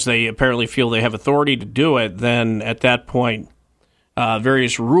 because they apparently feel they have authority to do it, then at that point,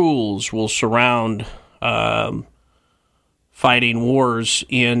 various rules will surround fighting wars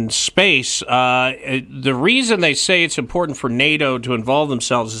in space. The reason they say it's important for NATO to involve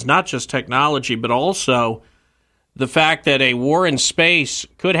themselves is not just technology, but also the fact that a war in space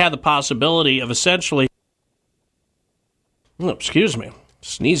could have the possibility of essentially... excuse me,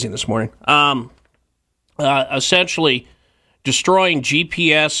 sneezing this morning. Essentially destroying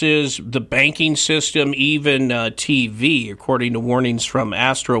GPSs, the banking system, even TV, according to warnings from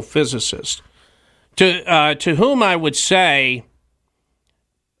astrophysicists. To whom I would say,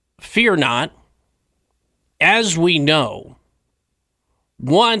 fear not. As we know,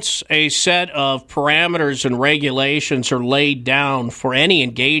 once a set of parameters and regulations are laid down for any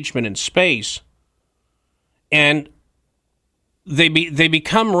engagement in space, and they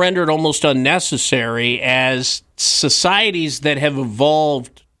become rendered almost unnecessary as societies that have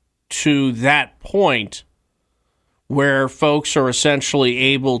evolved to that point where folks are essentially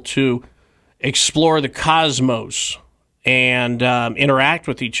able to explore the cosmos and interact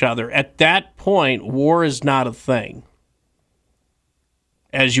with each other. At that point, war is not a thing,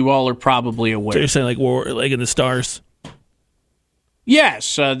 as you all are probably aware. So you're saying like war, like in the stars?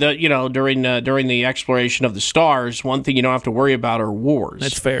 Yes, during the exploration of the stars, one thing you don't have to worry about are wars.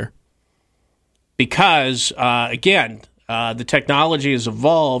 That's fair. Because, the technology has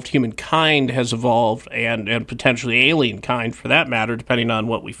evolved, humankind has evolved, and potentially alien kind, for that matter, depending on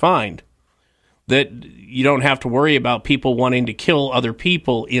what we find, that you don't have to worry about people wanting to kill other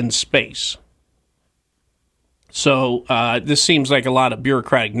people in space. So this seems like a lot of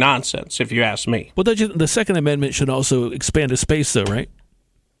bureaucratic nonsense, if you ask me. Well, the Second Amendment should also expand to space, though, right?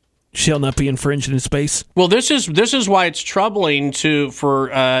 Shall not be infringed in space. Well, this is why it's troubling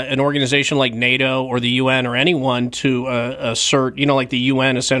for an organization like NATO or the UN or anyone to assert, like the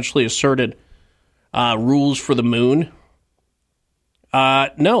UN essentially asserted rules for the moon.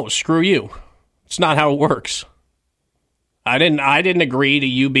 No, screw you. It's not how it works. I didn't agree to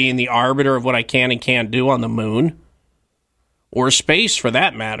you being the arbiter of what I can and can't do on the moon, or space for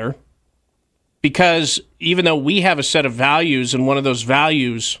that matter, because even though we have a set of values, and one of those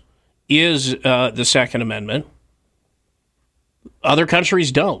values is the Second Amendment, other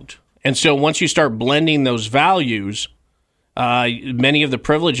countries don't. And so once you start blending those values, many of the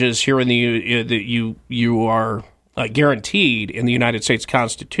privileges here in that you are guaranteed in the United States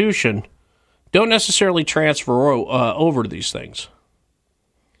Constitution don't necessarily transfer over to these things.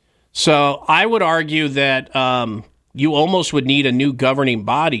 So I would argue that you almost would need a new governing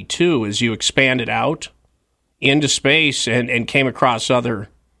body, too, as you expand it out into space and came across other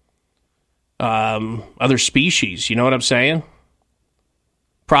species. You know what I'm saying?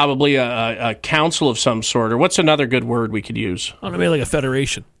 Probably a council of some sort, or what's another good word we could use? I don't know, maybe like a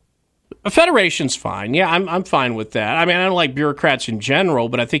federation. A federation's fine. Yeah, I'm fine with that. I mean, I don't like bureaucrats in general,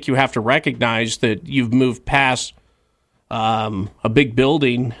 but I think you have to recognize that you've moved past a big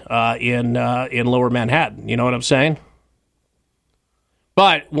building in Lower Manhattan. You know what I'm saying?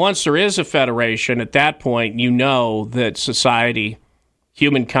 But once there is a federation, at that point, you know that society,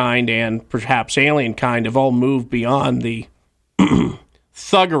 humankind, and perhaps alien kind have all moved beyond the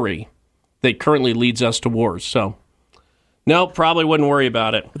thuggery that currently leads us to wars. So, no, probably wouldn't worry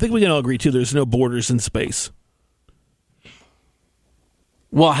about it. I think we can all agree, too, there's no borders in space.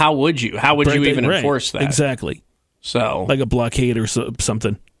 Well, how would you? How would you even enforce that? Exactly. So, like a blockade or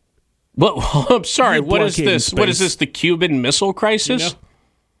something. Well, I'm sorry. What is this? What is this? The Cuban Missile Crisis? You know?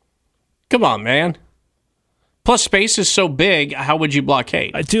 Come on, man. Plus, space is so big. How would you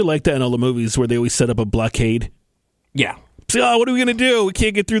blockade? I do like that in all the movies where they always set up a blockade. Yeah. So, what are we going to do? We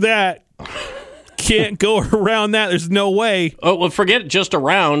can't get through that. Can't go around that. There's no way. Oh, well, forget just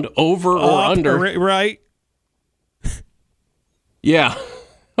around, over or under. Right. Yeah.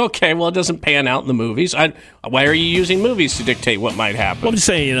 Okay, well, it doesn't pan out in the movies. Why are you using movies to dictate what might happen? Well, I'm just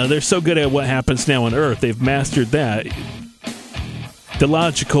saying, they're so good at what happens now on Earth. They've mastered that. The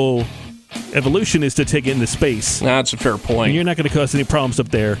logical evolution is to take it into space. That's a fair point. And you're not going to cause any problems up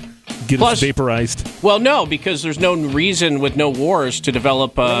there. Get us vaporized. Well, no, because there's no reason with no wars to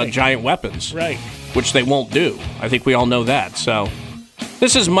develop giant weapons. Right. Which they won't do. I think we all know that. So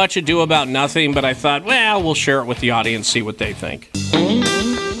this is much ado about nothing, but I thought, well, we'll share it with the audience, see what they think.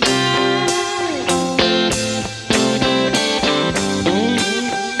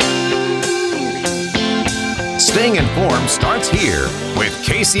 Staying informed starts here with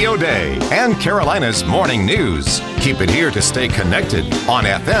Casey O'Day and Carolina's Morning News. Keep it here to stay connected on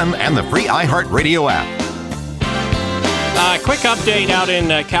FM and the free iHeartRadio app. Quick update out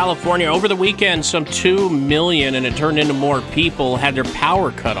in California. Over the weekend, some 2 million, and it turned into more people, had their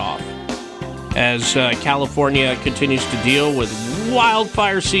power cut off as California continues to deal with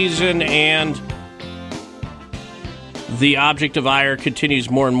wildfire season, and the object of ire continues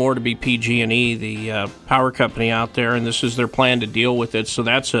more and more to be PG&E, the power company out there, and this is their plan to deal with it. So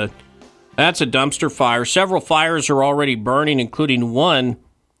that's a dumpster fire. Several fires are already burning, including one,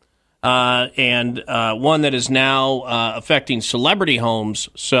 and one that is now affecting celebrity homes.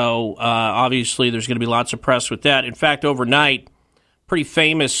 So obviously there's going to be lots of press with that. In fact, overnight, pretty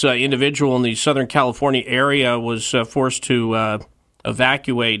famous individual in the Southern California area was forced to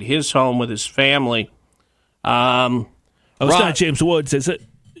evacuate his home with his family. It's not James Woods, is it?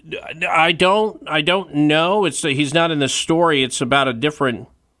 I don't know. He's not in the story. It's about a different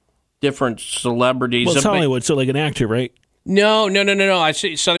celebrities. Well, it's Hollywood, so like an actor, right? No. I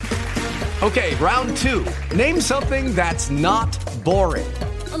see. Okay, round two. Name something that's not boring.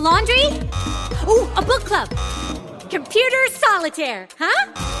 A laundry? Ooh, a book club. Computer solitaire,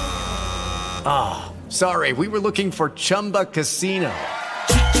 huh? Ah, sorry. We were looking for Chumba Casino.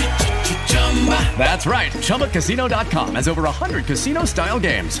 That's right. ChumbaCasino.com has over 100 casino-style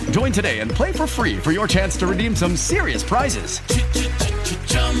games. Join today and play for free for your chance to redeem some serious prizes.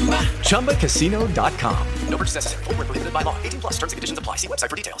 ChumbaCasino.com. No purchase necessary. Void where prohibited by law. 18+. Terms and conditions apply. See website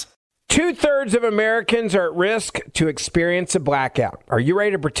for details. 2/3 of Americans are at risk to experience a blackout. Are you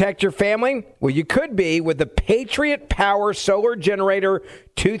ready to protect your family? Well, you could be with the Patriot Power Solar Generator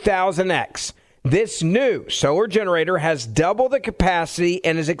 2000X. This new solar generator has double the capacity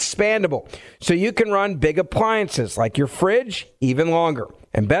and is expandable, so you can run big appliances like your fridge even longer.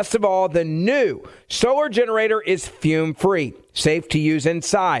 And best of all, the new solar generator is fume-free, safe to use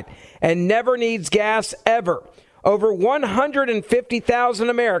inside, and never needs gas ever. Over 150,000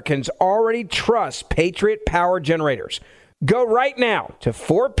 Americans already trust Patriot Power Generators. Go right now to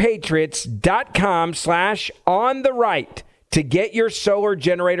 4patriots.com/ontherright to get your solar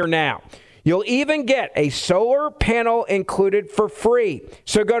generator now. You'll even get a solar panel included for free.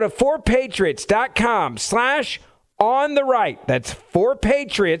 So go to 4patriots.com/ontherright. That's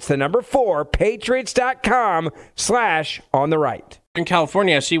 4patriots, the number 4, patriots.com/ontherright. In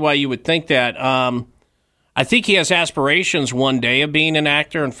California, I see why you would think that. I think he has aspirations one day of being an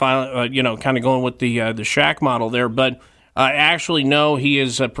actor and finally, kind of going with the Shaq model there. But I actually know he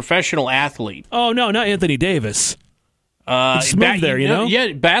is a professional athlete. Oh, no, not Anthony Davis. It's moved there, you know?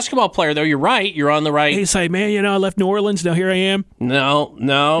 Yeah, basketball player, though. You're right. You're on the right. He's like, man, I left New Orleans. Now here I am. No.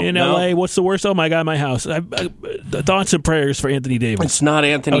 In L.A., what's the worst? Oh, my God, my house. Thoughts and prayers for Anthony Davis. It's not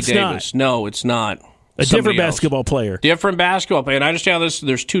Anthony Davis. Not. No, it's not. A different basketball player. Different basketball player. And I understand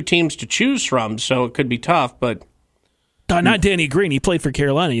there's two teams to choose from, so it could be tough, but... not Danny Green. He played for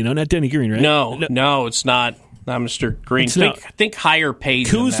Carolina, not Danny Green, right? No, it's not. Not Mr. Green. Think higher paid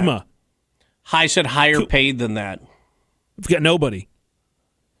Kuzma. than that. I said higher paid than that. We've got nobody.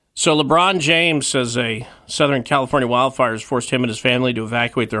 So LeBron James says a Southern California wildfires forced him and his family to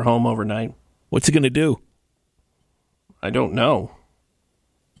evacuate their home overnight. What's he going to do? I don't know.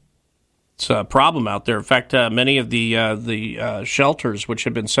 It's a problem out there. In fact, many of the shelters which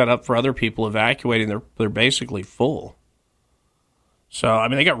have been set up for other people evacuating, they're basically full. So, I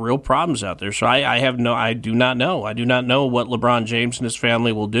mean, they got real problems out there. So I do not know. I do not know what LeBron James and his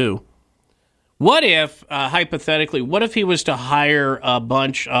family will do. What if, hypothetically, what if he was to hire a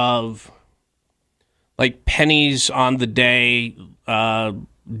bunch of, like, pennies on the day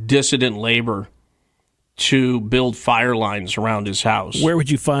dissident labor to build fire lines around his house? Where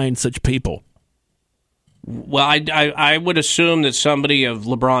would you find such people? Well, I would assume that somebody of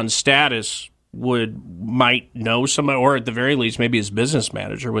LeBron's status might know somebody, or at the very least, maybe his business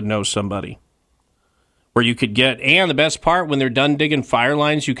manager would know somebody where you could get. And the best part, when they're done digging fire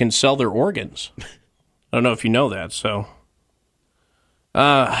lines, you can sell their organs. I don't know if you know that. So,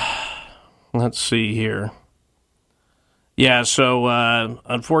 let's see here. Yeah. So,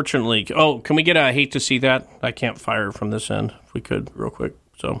 unfortunately, can we get a hate to see that? I can't fire from this end. If we could, real quick.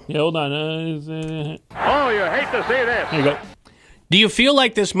 So, yeah, hold on. You hate to see this. Here you go. Do you feel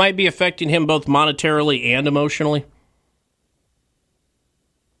like this might be affecting him both monetarily and emotionally?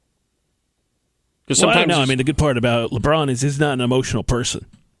 Because sometimes, no. I mean, the good part about LeBron is he's not an emotional person.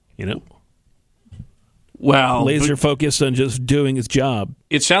 Well, laser focused on just doing his job.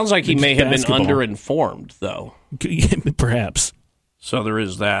 It sounds like he may have been underinformed, though. Perhaps. So there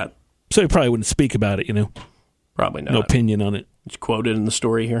is that. So he probably wouldn't speak about it. Probably not. No opinion on it. It's quoted in the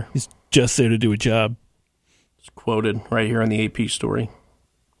story here. He's just there to do a job. It's quoted right here in the AP story.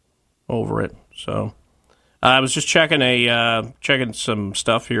 Over it. So I was just checking some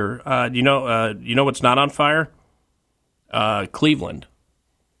stuff here. You know what's not on fire? Cleveland.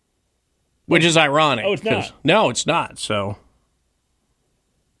 Which is ironic. Oh, it's not. No, it's not. So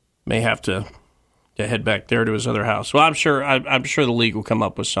may have to head back there to his other house. Well, I'm sure the league will come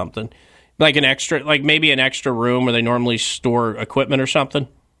up with something. Like maybe an extra room where they normally store equipment or something.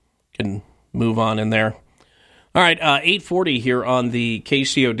 Can move on in there. All right, 8:40 here on the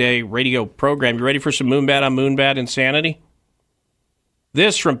KCO Day radio program. You ready for some Moonbat on Moonbat insanity?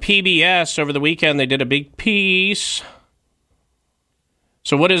 This from PBS over the weekend. They did a big piece.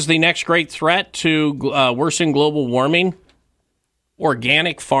 So what is the next great threat to worsen global warming?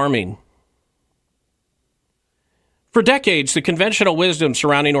 Organic farming. For decades, the conventional wisdom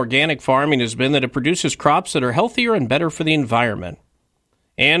surrounding organic farming has been that it produces crops that are healthier and better for the environment.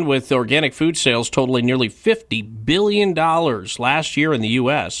 And with organic food sales totaling nearly $50 billion last year in the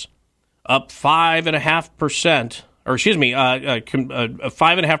U.S., up 5.5%, or excuse me,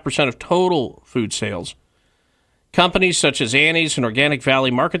 5.5% of total food sales, companies such as Annie's and Organic Valley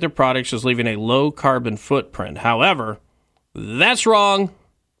market their products as leaving a low carbon footprint. However, that's wrong.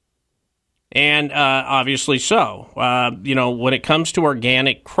 And obviously so. When it comes to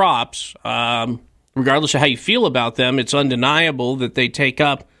organic crops, regardless of how you feel about them, it's undeniable that they take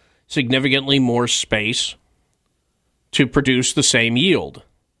up significantly more space to produce the same yield.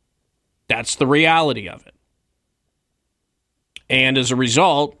 That's the reality of it. And as a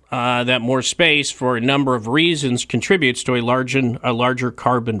result, that more space, for a number of reasons, contributes to a larger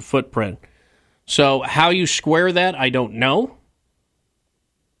carbon footprint. So how you square that, I don't know.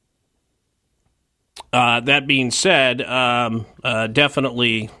 That being said,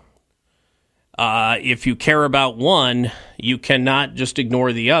 definitely, if you care about one, you cannot just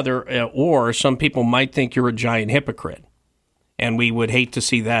ignore the other, or some people might think you're a giant hypocrite. And we would hate to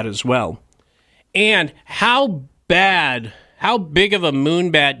see that as well. And how big of a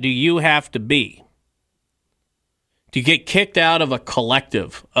moonbat do you have to be to get kicked out of a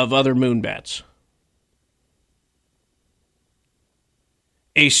collective of other moonbats?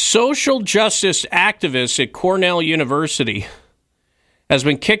 A social justice activist at Cornell University has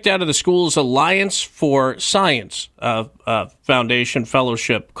been kicked out of the school's Alliance for Science Foundation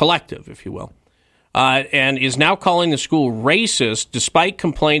Fellowship Collective, if you will, and is now calling the school racist despite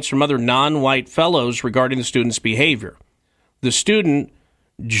complaints from other non-white fellows regarding the student's behavior. The student,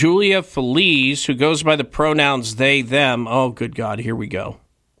 Julia Feliz, who goes by the pronouns they, them, oh, good God, here we go.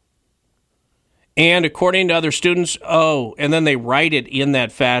 And according to other students, and then they write it in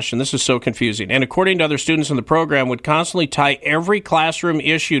that fashion. This is so confusing. And according to other students in the program, would constantly tie every classroom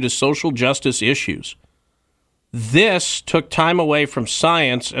issue to social justice issues. This took time away from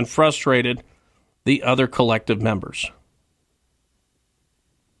science and frustrated the other collective members.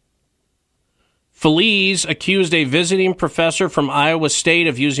 Feliz accused a visiting professor from Iowa State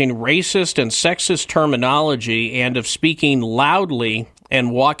of using racist and sexist terminology and of speaking loudly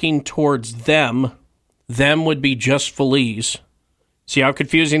and walking towards them. Them would be just Feliz. See how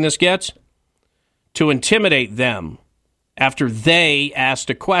confusing this gets? To intimidate them after they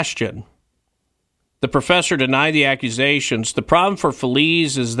asked a question. The professor denied the accusations. The problem for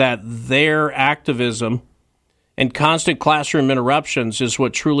Feliz is that their activism and constant classroom interruptions is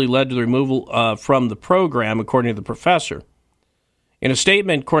what truly led to the removal from the program, according to the professor. In a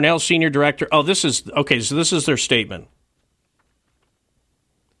statement, Cornell senior director... this is their statement.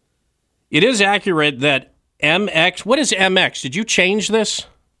 It is accurate that MX... What is MX? Did you change this?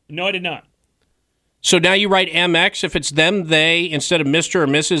 No, I did not. So now you write MX. If it's them, they, instead of Mr. or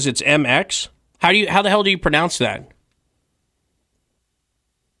Mrs., it's MX? How the hell do you pronounce that?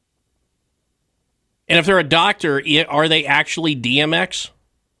 And if they're a doctor, are they actually DMX?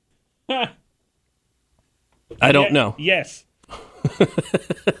 I don't know. Yes.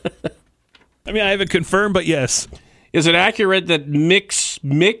 I mean, I haven't confirmed, but yes. Is it accurate that Mix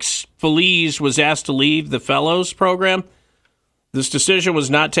Feliz was asked to leave the Fellows program? This decision was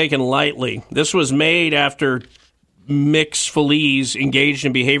not taken lightly. This was made after Mix Feliz engaged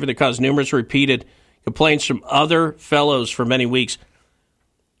in behavior that caused numerous repeated complaints from other Fellows for many weeks.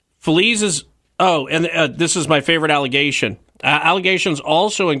 Feliz is... this is my favorite allegation. Allegations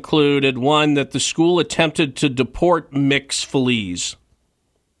also included one that the school attempted to deport Mix Feliz.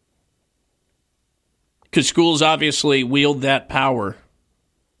 Because schools obviously wield that power.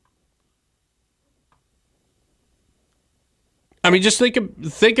 I mean, just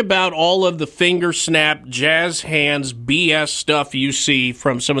think about all of the finger snap, jazz hands, BS stuff you see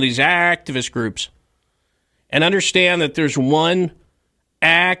from some of these activist groups. And understand that there's one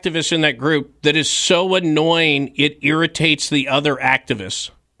activist in that group that is so annoying it irritates the other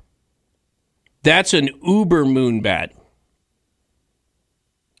activists. That's an uber moonbat.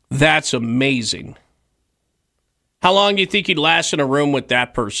 That's amazing. How long do you think you'd last in a room with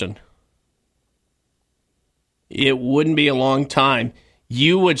that person? It wouldn't be a long time.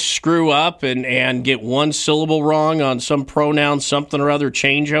 You would screw up and get one syllable wrong on some pronoun, something or other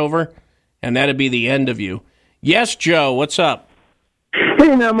changeover, and that'd be the end of you. Yes, Joe, what's up?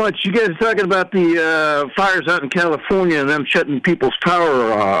 Hey, not much. You guys are talking about the fires out in California and them shutting people's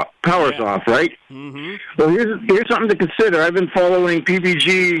powers off, right? Mm-hmm. Well, here's something to consider. I've been following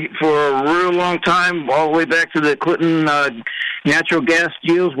PBG for a real long time, all the way back to the Clinton natural gas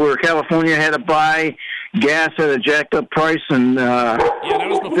deals where California had to buy gas at a jacked up price and that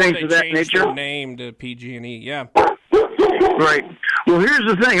was before things they of that changed nature. their name to PG&E, yeah. Right. Well, here's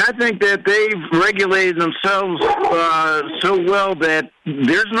the thing. I think that they've regulated themselves so well that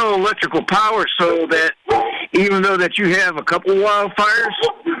there's no electrical power, so that even though that you have a couple wildfires,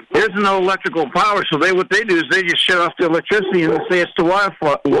 there's no electrical power. So what they do is they just shut off the electricity and they say it's the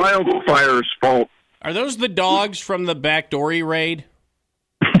wildfire's fault. Are those the dogs from the Backdoory raid?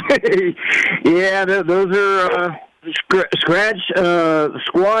 Yeah, those are Scratch,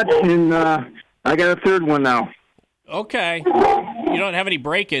 Squatch, and I got a third one now. Okay. You don't have any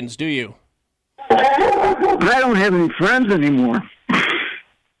break-ins, do you? I don't have any friends anymore.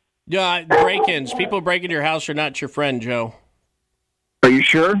 Yeah, break-ins. People break into your house are not your friend, Joe. Are you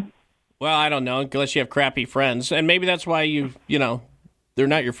sure? Well, I don't know, unless you have crappy friends. And maybe that's why they're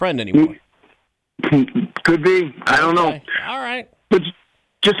not your friend anymore. Could be. I don't know. All right. But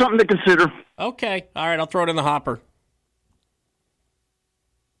just something to consider. Okay. All right, I'll throw it in the hopper.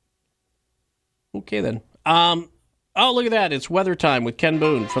 Okay, then. Oh, look at that. It's weather time with Ken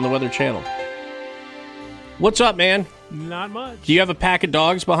Boone from the Weather Channel. What's up, man? Not much. Do you have a pack of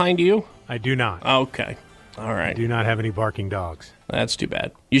dogs behind you? I do not. Okay. All right. I do not have any barking dogs. That's too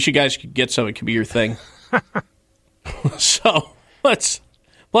bad. You guys could get some. It could be your thing. So, plus,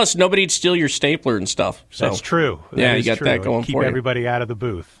 nobody'd steal your stapler and stuff. So. That's true. Yeah, you got that going Keep for you. Keep everybody out of the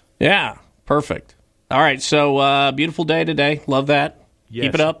booth. Yeah, perfect. All right, so beautiful day today. Love that. Yes.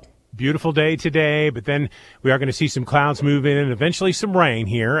 Keep it up. Beautiful day today, but then we are going to see some clouds move in and eventually some rain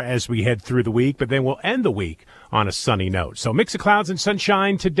here as we head through the week, but then we'll end the week on a sunny note. So mix of clouds and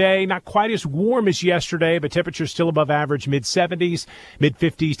sunshine today, not quite as warm as yesterday, but temperatures still above average, mid-70s,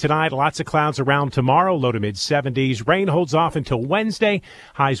 mid-50s tonight. Lots of clouds around tomorrow, low to mid-70s. Rain holds off until Wednesday.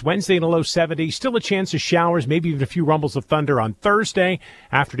 Highs Wednesday in the low 70s. Still a chance of showers, maybe even a few rumbles of thunder on Thursday.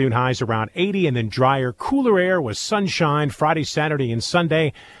 Afternoon highs around 80 and then drier, cooler air with sunshine Friday, Saturday, and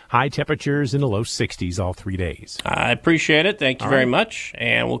Sunday. High temperatures in the low 60s all 3 days. I appreciate it. Thank you very much.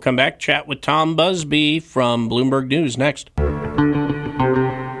 And we'll come back, chat with Tom Busby from Bloomberg News next.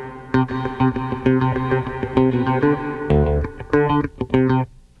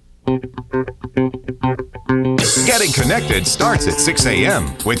 Getting Connected starts at 6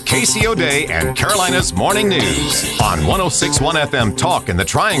 a.m. with Casey O'Day and Carolina's Morning News on 106.1 FM Talk in the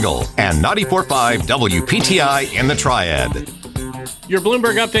Triangle and 94.5 WPTI in the Triad. Your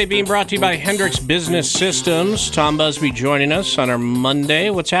Bloomberg Update being brought to you by Hendricks Business Systems. Tom Busby joining us on our Monday.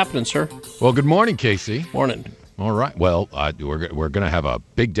 What's happening, sir? Well, good morning, Casey. Morning. All right. Well, we're going to have a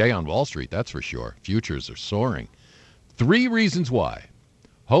big day on Wall Street, that's for sure. Futures are soaring. 3 reasons why.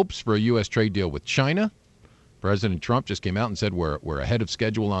 Hopes for a U.S. trade deal with China. President Trump just came out and said we're ahead of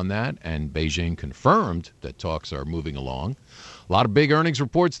schedule on that, and Beijing confirmed that talks are moving along. A lot of big earnings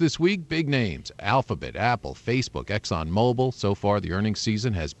reports this week, big names. Alphabet, Apple, Facebook, ExxonMobil. So far, the earnings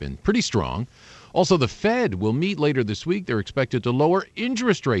season has been pretty strong. Also, the Fed will meet later this week. They're expected to lower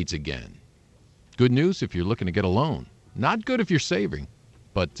interest rates again. Good news if you're looking to get a loan. Not good if you're saving,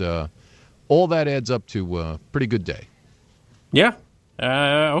 but all that adds up to a pretty good day. Yeah.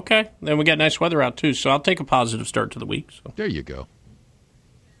 Okay. Then we got nice weather out, too, so I'll take a positive start to the week. So. There you go.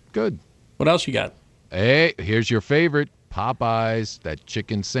 Good. What else you got? Hey, here's your favorite. Popeyes, that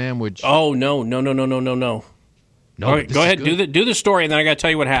chicken sandwich. Oh, no. No, all right, go ahead. Do the story, and then I got to tell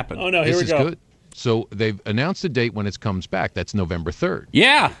you what happened. Oh, no, here we go. This is good. So they've announced a date when it comes back. That's November 3rd.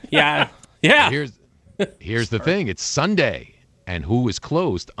 Yeah. Here's the thing. It's Sunday. And who is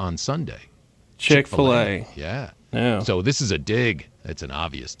closed on Sunday? Chick-fil-A. Yeah. So this is a dig. It's an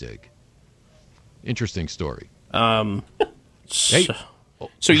obvious dig. Interesting story. So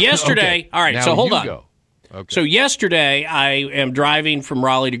yesterday, okay. All right, now so hold on. Go. Okay. So yesterday, I am driving from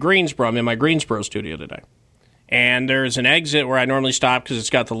Raleigh to Greensboro. I'm in my Greensboro studio today. And there's an exit where I normally stop because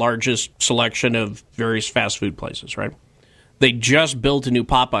it's got the largest selection of various fast food places, right? They just built a new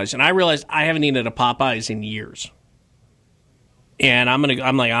Popeyes. And I realized I haven't eaten at a Popeyes in years. And I'm like,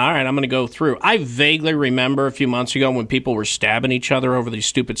 all right, I'm going to go through. I vaguely remember a few months ago when people were stabbing each other over these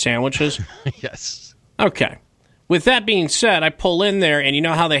stupid sandwiches. Yes. Okay. With that being said, I pull in there, and you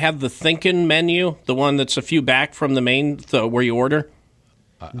know how they have the Thinkin' menu, the one that's a few back from the main, where you order?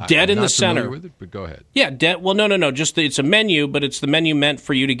 Dead in the center. With it, but go ahead. Yeah, dead. Well, no. Just it's a menu, but it's the menu meant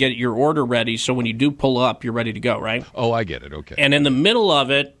for you to get your order ready, so when you do pull up, you're ready to go, right? Oh, I get it. Okay. And in the middle of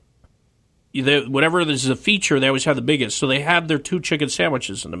it, whatever this is a feature, they always have the biggest. So they have their 2 chicken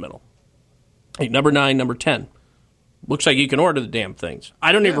sandwiches in the middle. Hey, number 9, number 10. Looks like you can order the damn things.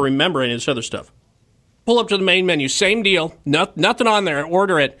 I don't even remember any of this other stuff. Pull up to the main menu, same deal, nothing on there,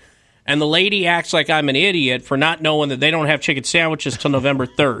 order it, and the lady acts like I'm an idiot for not knowing that they don't have chicken sandwiches till November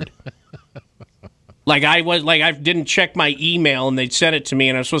 3rd. I didn't check my email, and they sent it to me,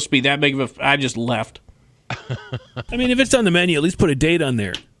 and I was supposed to be that big of I just left. I mean, if it's on the menu, at least put a date on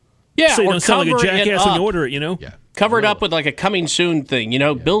there. Yeah, so you or don't sound like a jackass and order it, Yeah. Cover it up with like a coming soon thing,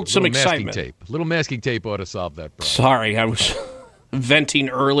 build some excitement. Little masking tape ought to solve that problem. Sorry, I was venting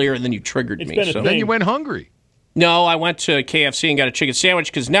earlier, and then you triggered me. Then you went hungry. No, I went to KFC and got a chicken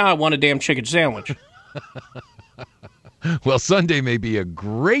sandwich because now I want a damn chicken sandwich. Well, Sunday may be a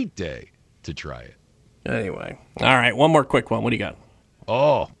great day to try it. Anyway. All right, one more quick one. What do you got?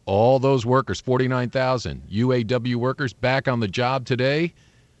 Oh, all those workers, 49,000 UAW workers back on the job today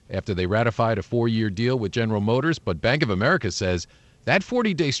after they ratified a 4-year deal with General Motors. But Bank of America says that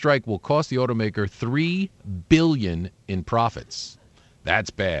 40-day strike will cost the automaker $3 billion in profits. That's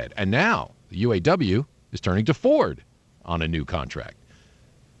bad. And now the UAW is turning to Ford on a new contract.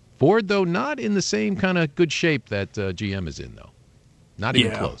 Ford, though, not in the same kind of good shape that GM is in, though. Not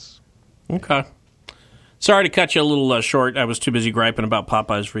even close. Okay. Sorry to cut you a little short. I was too busy griping about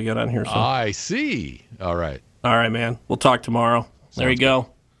Popeyes before you got on here. So. I see. All right. All right, man. We'll talk tomorrow. There you go.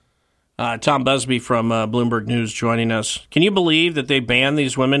 Tom Busby from Bloomberg News joining us. Can you believe that they banned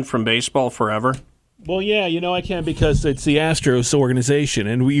these women from baseball forever? Well, yeah, I can because it's the Astros organization,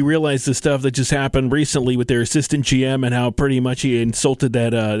 and we realize the stuff that just happened recently with their assistant GM and how pretty much he insulted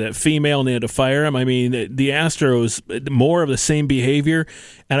that female and they had to fire him. I mean, the Astros, more of the same behavior,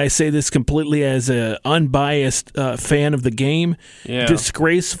 and I say this completely as an unbiased fan of the game. Yeah.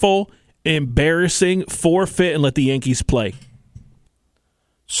 Disgraceful, embarrassing, forfeit, and let the Yankees play.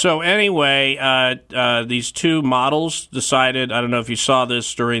 So anyway, these 2 models decided, I don't know if you saw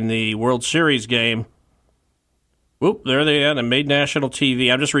this during the World Series game. Whoop, there they are, and made national TV.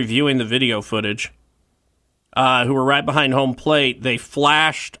 I'm just reviewing the video footage. Who were right behind home plate. They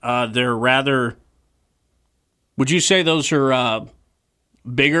flashed their rather, would you say those are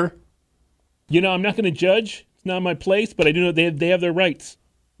bigger? I'm not going to judge. It's not my place, but I do know they have their rights.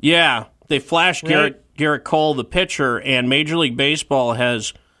 Yeah, they flashed Garrett Cole, the pitcher, and Major League Baseball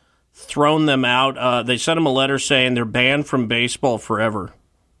has thrown them out. They sent him a letter saying they're banned from baseball forever.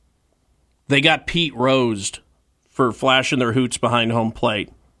 They got Pete Rosed for flashing their hoots behind home plate.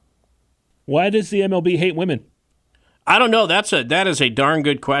 Why does the MLB hate women? I don't know. That is a darn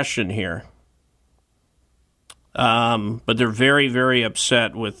good question here. But they're very, very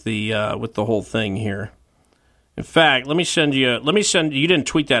upset with the whole thing here. In fact, let me send you. You didn't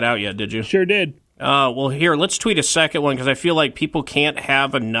tweet that out yet, did you? Sure did. Well, here, let's tweet a second one because I feel like people can't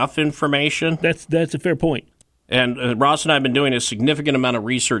have enough information. That's a fair point. And Ross and I have been doing a significant amount of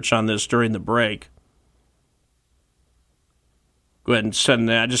research on this during the break. Go ahead and send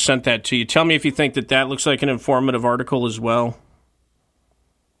that. I just sent that to you. Tell me if you think that looks like an informative article as well.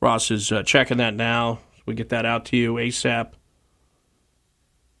 Ross is checking that now. So we get that out to you ASAP.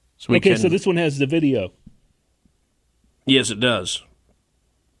 So this one has the video. Yes, it does.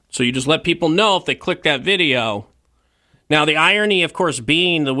 So you just let people know if they click that video. Now, the irony, of course,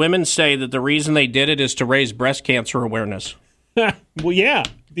 being the women say that the reason they did it is to raise breast cancer awareness. Well, yeah,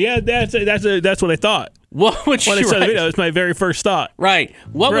 that's what I thought. What would when you I saw the video, it's my very first thought. Right.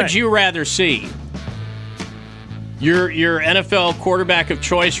 What would you rather see? Your NFL quarterback of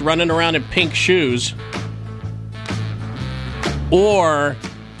choice running around in pink shoes, or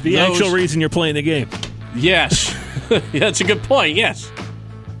the actual reason you're playing the game? Yes, that's a good point. Yes.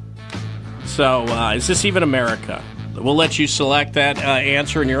 So, is this even America? We'll let you select that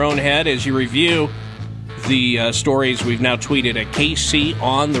answer in your own head as you review the stories we've now tweeted at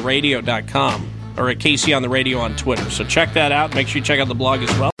KCOnTheRadio.com or at KC on the Radio on Twitter. So check that out. Make sure you check out the blog as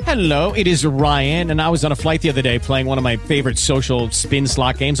well. Hello, it is Ryan, and I was on a flight the other day playing one of my favorite social spin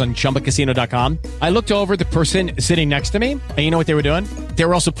slot games on ChumbaCasino.com. I looked over at the person sitting next to me, and you know what they were doing? They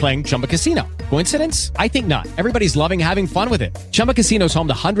were also playing Chumba Casino. Coincidence? I think not. Everybody's loving having fun with it. Chumba Casino is home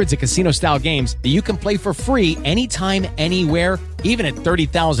to hundreds of casino-style games that you can play for free anytime, anywhere, even at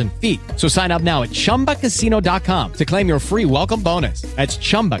 30,000 feet. So sign up now at ChumbaCasino.com to claim your free welcome bonus. That's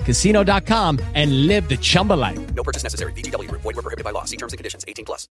ChumbaCasino.com and live the Chumba life. No purchase necessary. VGW. Void where prohibited by law. See terms and conditions. 18+.